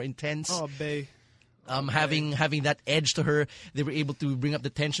more intense. Oh, Bay. Having that edge to her. They were able to bring up the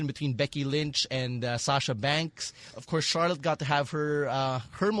tension between Becky Lynch and Sasha Banks. Of course, Charlotte got to have her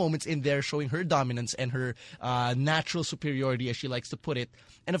moments in there, showing her dominance and her natural superiority, as she likes to put it.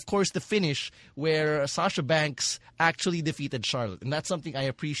 And of course, the finish where Sasha Banks actually defeated Charlotte. And that's something I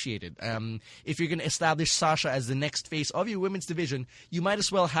appreciated. If you're going to establish Sasha as the next face of your women's division, you might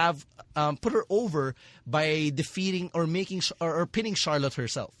as well have put her over by defeating or pinning Charlotte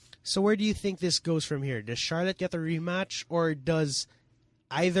herself. So where do you think this goes from here? Does Charlotte get a rematch, or does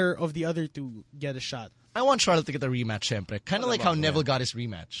either of the other two get a shot? I want Charlotte to get a rematch, syempre. Kind of like how Neville got his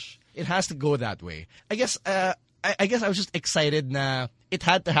rematch. It has to go that way. I guess I was just excited na it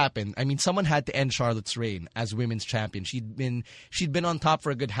had to happen. I mean, someone had to end Charlotte's reign as women's champion. She'd been on top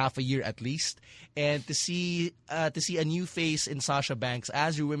for a good half a year at least, and to see a new face in Sasha Banks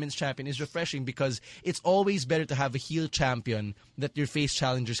as your women's champion is refreshing, because it's always better to have a heel champion that your face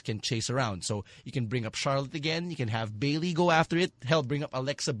challengers can chase around. So you can bring up Charlotte again. You can have Bayley go after it. Hell, bring up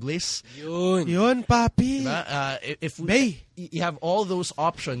Alexa Bliss. Yun, papi. You have all those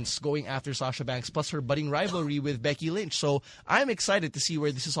options going after Sasha Banks, plus her budding rivalry with Becky Lynch. So I'm excited to see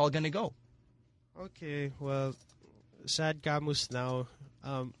where this is all going to go. Okay, well, sad Camus now.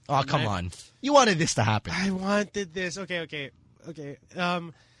 Come on. You wanted this to happen. I wanted this. Okay.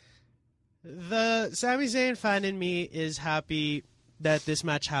 The Sami Zayn fan in me is happy that this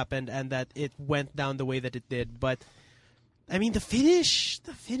match happened and that it went down the way that it did. But, I mean, the finish.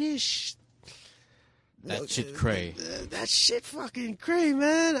 That shit cray. That shit fucking cray,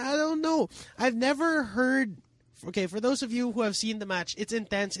 man. I don't know. I've never heard... Okay, for those of you who have seen the match, it's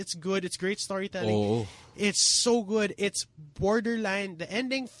intense, it's good, it's great storytelling. Oh. It's so good. It's borderline. The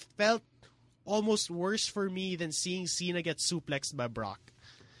ending felt almost worse for me than seeing Cena get suplexed by Brock.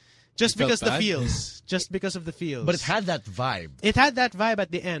 Just because the feels. Just because of the feels. But it had that vibe. It had that vibe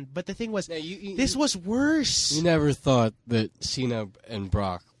at the end. But the thing was, this was worse. You never thought that Cena and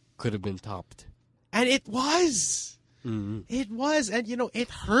Brock could have been topped. And it was. Mm-hmm. It was. And, it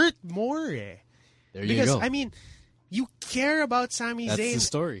hurt more. There you because, go. I mean, you care about Sami Zayn. That's the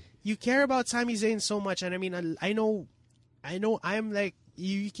story. You care about Sami Zayn so much. And, I mean, I know I'm like,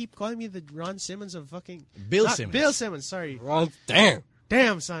 you keep calling me the Ron Simmons of fucking... Bill Simmons. Bill Simmons, sorry.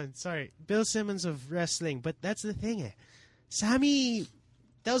 Damn, son. Sorry. Bill Simmons of wrestling. But that's the thing. Sami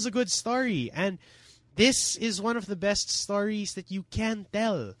tells a good story. And this is one of the best stories that you can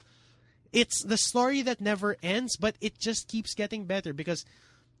tell. It's the story that never ends, but it just keeps getting better. Because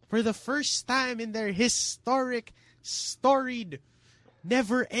for the first time in their historic, storied,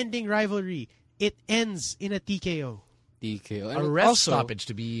 never-ending rivalry, it ends in a TKO. A ref stoppage,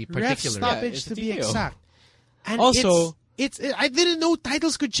 to be particular. Ref stoppage, to be exact. And also... I didn't know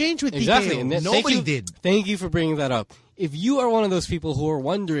titles could change with exactly, TKO. and Nobody did. Thank you for bringing that up. If you are one of those people who are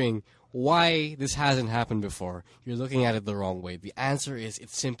wondering why this hasn't happened before, you're looking at it the wrong way. The answer is it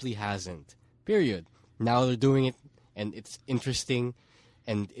simply hasn't. Period. Now they're doing it, and it's interesting.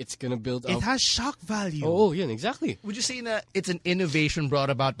 and it's gonna build It up. has shock value. Oh, yeah, exactly. Would you say that it's an innovation brought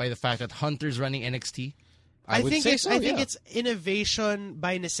about by the fact that Hunter's running NXT? I would think say it's so, I think yeah. it's innovation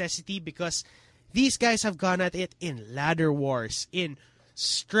by necessity because these guys have gone at it in ladder wars, in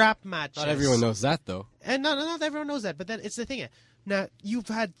strap matches. Not everyone knows that though. And not everyone knows that, but then it's the thing. Now you've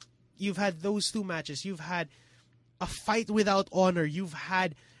had those two matches. You've had a fight without honor. You've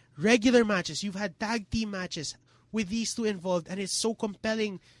had regular matches. You've had tag team matches with these two involved, and it's so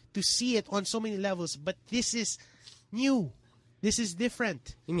compelling to see it on so many levels. But this is new. This is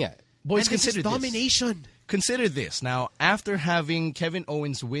different. Yeah. Boys, and this is consider this. domination. Consider this. Now, after having Kevin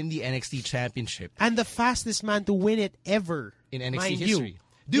Owens win the NXT Championship And the fastest man to win it ever in NXT mind history, You.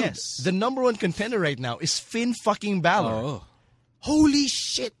 dude, Yes. the number one contender right now is Finn fucking Balor. Oh. Holy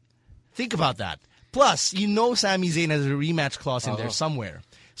shit! Think about that. Plus, you know Sami Zayn has a rematch clause in there somewhere.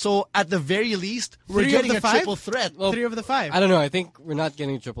 So, at the very least, we're 3 of getting the a 5? triple threat. Well, 3 of the 5. I don't know. I think we're not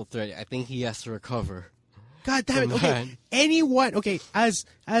getting a triple threat. I think he has to recover. God damn it! Come Okay, on. anyone? Okay, as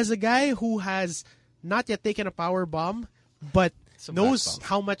a guy who has not yet taken a power bomb, but a knows back bomb.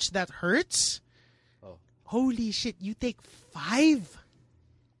 how much that hurts. Oh. Holy shit! You take 5?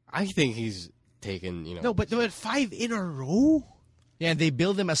 I think he's taken. No, but 5 in a row, Yeah, and they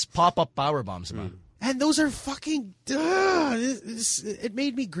build them as pop-up power bombs, man. and those are fucking. It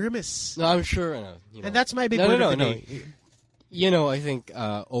made me grimace, No, I'm sure. and that's my big no, word no, of no, the no. day. I think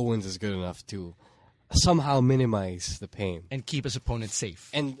Owens is good enough to somehow minimize the pain, And keep his opponent safe.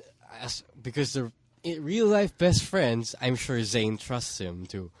 and because they're in real life best friends, I'm sure Zayn trusts him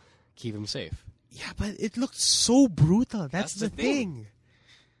to keep him safe. Yeah, but it looked so brutal. That's the the thing. thing.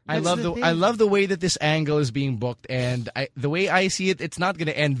 I That's love the I thing. love the way that this angle is being booked, and the way I see it, it's not going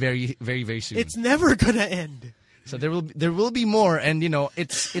to end very, very, very soon. It's never gonna end. So there will be more, and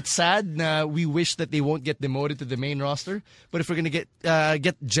it's sad. We wish that they won't get demoted to the main roster, but if we're gonna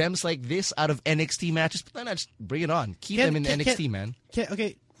get gems like this out of NXT matches, why not just bring it on? Keep them in NXT, man.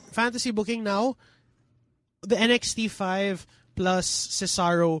 Okay, fantasy booking now. The NXT 5 plus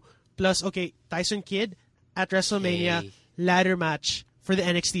Cesaro plus Tyson Kidd at WrestleMania ladder match for the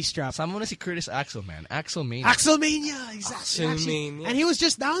NXT strap. So I'm gonna see Curtis Axel, man. Axelmania. Axelmania, exactly. Axelmania. And he was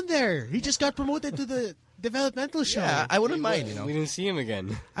just down there. He just got promoted to the developmental show. Yeah, I wouldn't mind. We didn't see him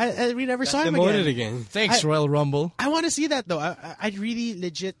again. We never saw him Demoted again. again. Thanks, Royal Rumble. I want to see that though. I really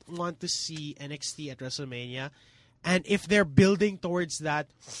legit want to see NXT at WrestleMania. And if they're building towards that,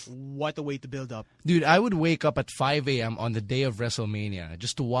 what a way to build up. Dude, I would wake up at 5 a.m. on the day of WrestleMania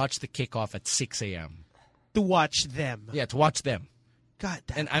just to watch the kickoff at 6 a.m. To watch them. Yeah, to watch them. God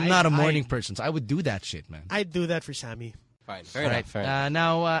damn. And I'm not a morning person, so I would do that shit, man. I'd do that for Sammy. Fine. Fair All enough. right. Fair enough.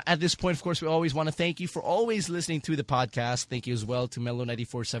 Now, at this point, of course, we always want to thank you for always listening to the podcast. Thank you as well to Mellow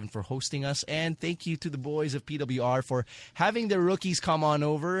 94.7 for hosting us. And thank you to the boys of PWR for having their rookies come on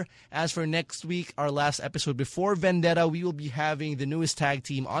over. As for next week, our last episode before Vendetta, we will be having the newest tag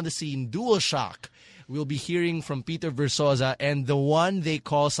team on the scene, Dual Shock. We'll be hearing from Peter Versosa and the one they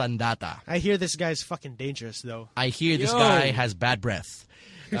call Sandata. I hear this guy's fucking dangerous though. I hear this Yo. guy has bad breath.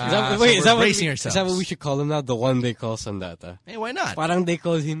 Is that, So wait, we're bracing is ourselves. that what we should call him now? The one they call Sandata. Hey, why not? Parang they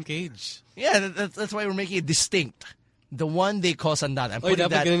call him Cage. Yeah, that's why we're making it distinct. The one they call Sandata. I'm Oh, putting dapat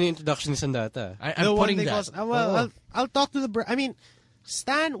that. ganun yung introduction ni Sandata. I'm The one putting they that. call. Well, I'll talk to the. I mean,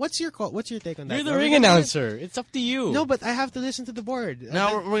 Stan, what's your take on that? You're the Are we ring gonna- announcer. It's up to you. No, but I have to listen to the board.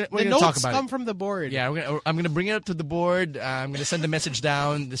 No, we're the gonna notes talk about come it. from the board. Yeah, I'm going to bring it up to the board. I'm going to send the message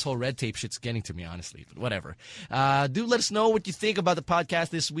down. This whole red tape shit's getting to me, honestly. But whatever. Do let us know what you think about the podcast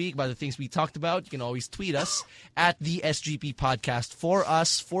this week, about the things we talked about. You can always tweet us at the SGP Podcast. For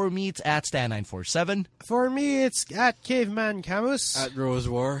us, for me, it's at Stan947. For me, it's at Caveman Camus. At Rose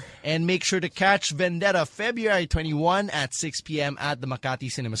War. And make sure to catch Vendetta February 21 at 6 p.m. at the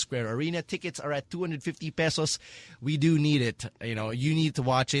Makati Cinema Square Arena. Tickets are at 250 pesos. We do need it. You need to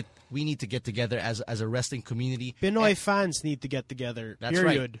watch it. We need to get together as a wrestling community. Pinoy fans need to get together. That's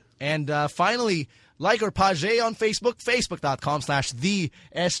period. right. And finally, like our page on Facebook, facebook.com/the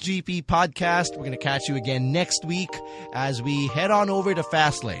SGP Podcast. We're going to catch you again next week as we head on over to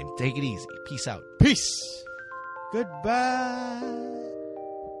Fastlane. Take it easy. Peace out. Peace. Goodbye.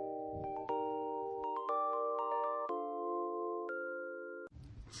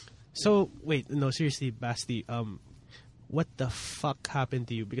 So wait, no, seriously, Basti. What the fuck happened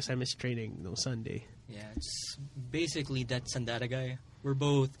to you? Because I missed training Sunday. Yeah, it's basically that Sandata guy. We're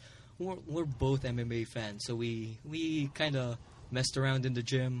both MMA fans, so we kind of messed around in the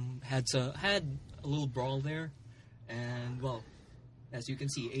gym, had a little brawl there, and well, as you can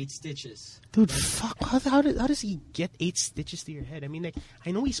see, 8 stitches. Dude, fuck! How does he get 8 stitches to your head? I mean, like,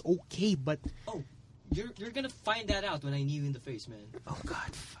 I know he's okay, but Oh, You're gonna find that out when I knee you in the face, man. Oh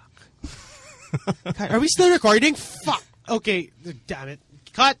God, fuck. Are we still recording? Fuck. Okay, damn it.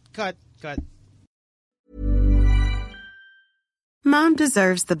 Cut. Mom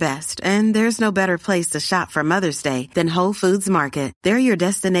deserves the best, and there's no better place to shop for Mother's Day than Whole Foods Market. They're your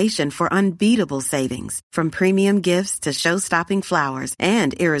destination for unbeatable savings, from premium gifts to show-stopping flowers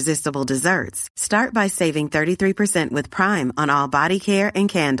and irresistible desserts. Start by saving 33% with Prime on all body care and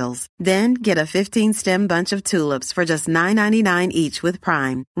candles. Then get a 15-stem bunch of tulips for just $9.99 each with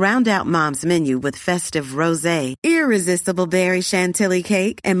Prime. Round out Mom's menu with festive rosé, irresistible berry chantilly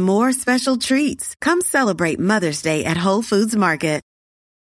cake, and more special treats. Come celebrate Mother's Day at Whole Foods Market.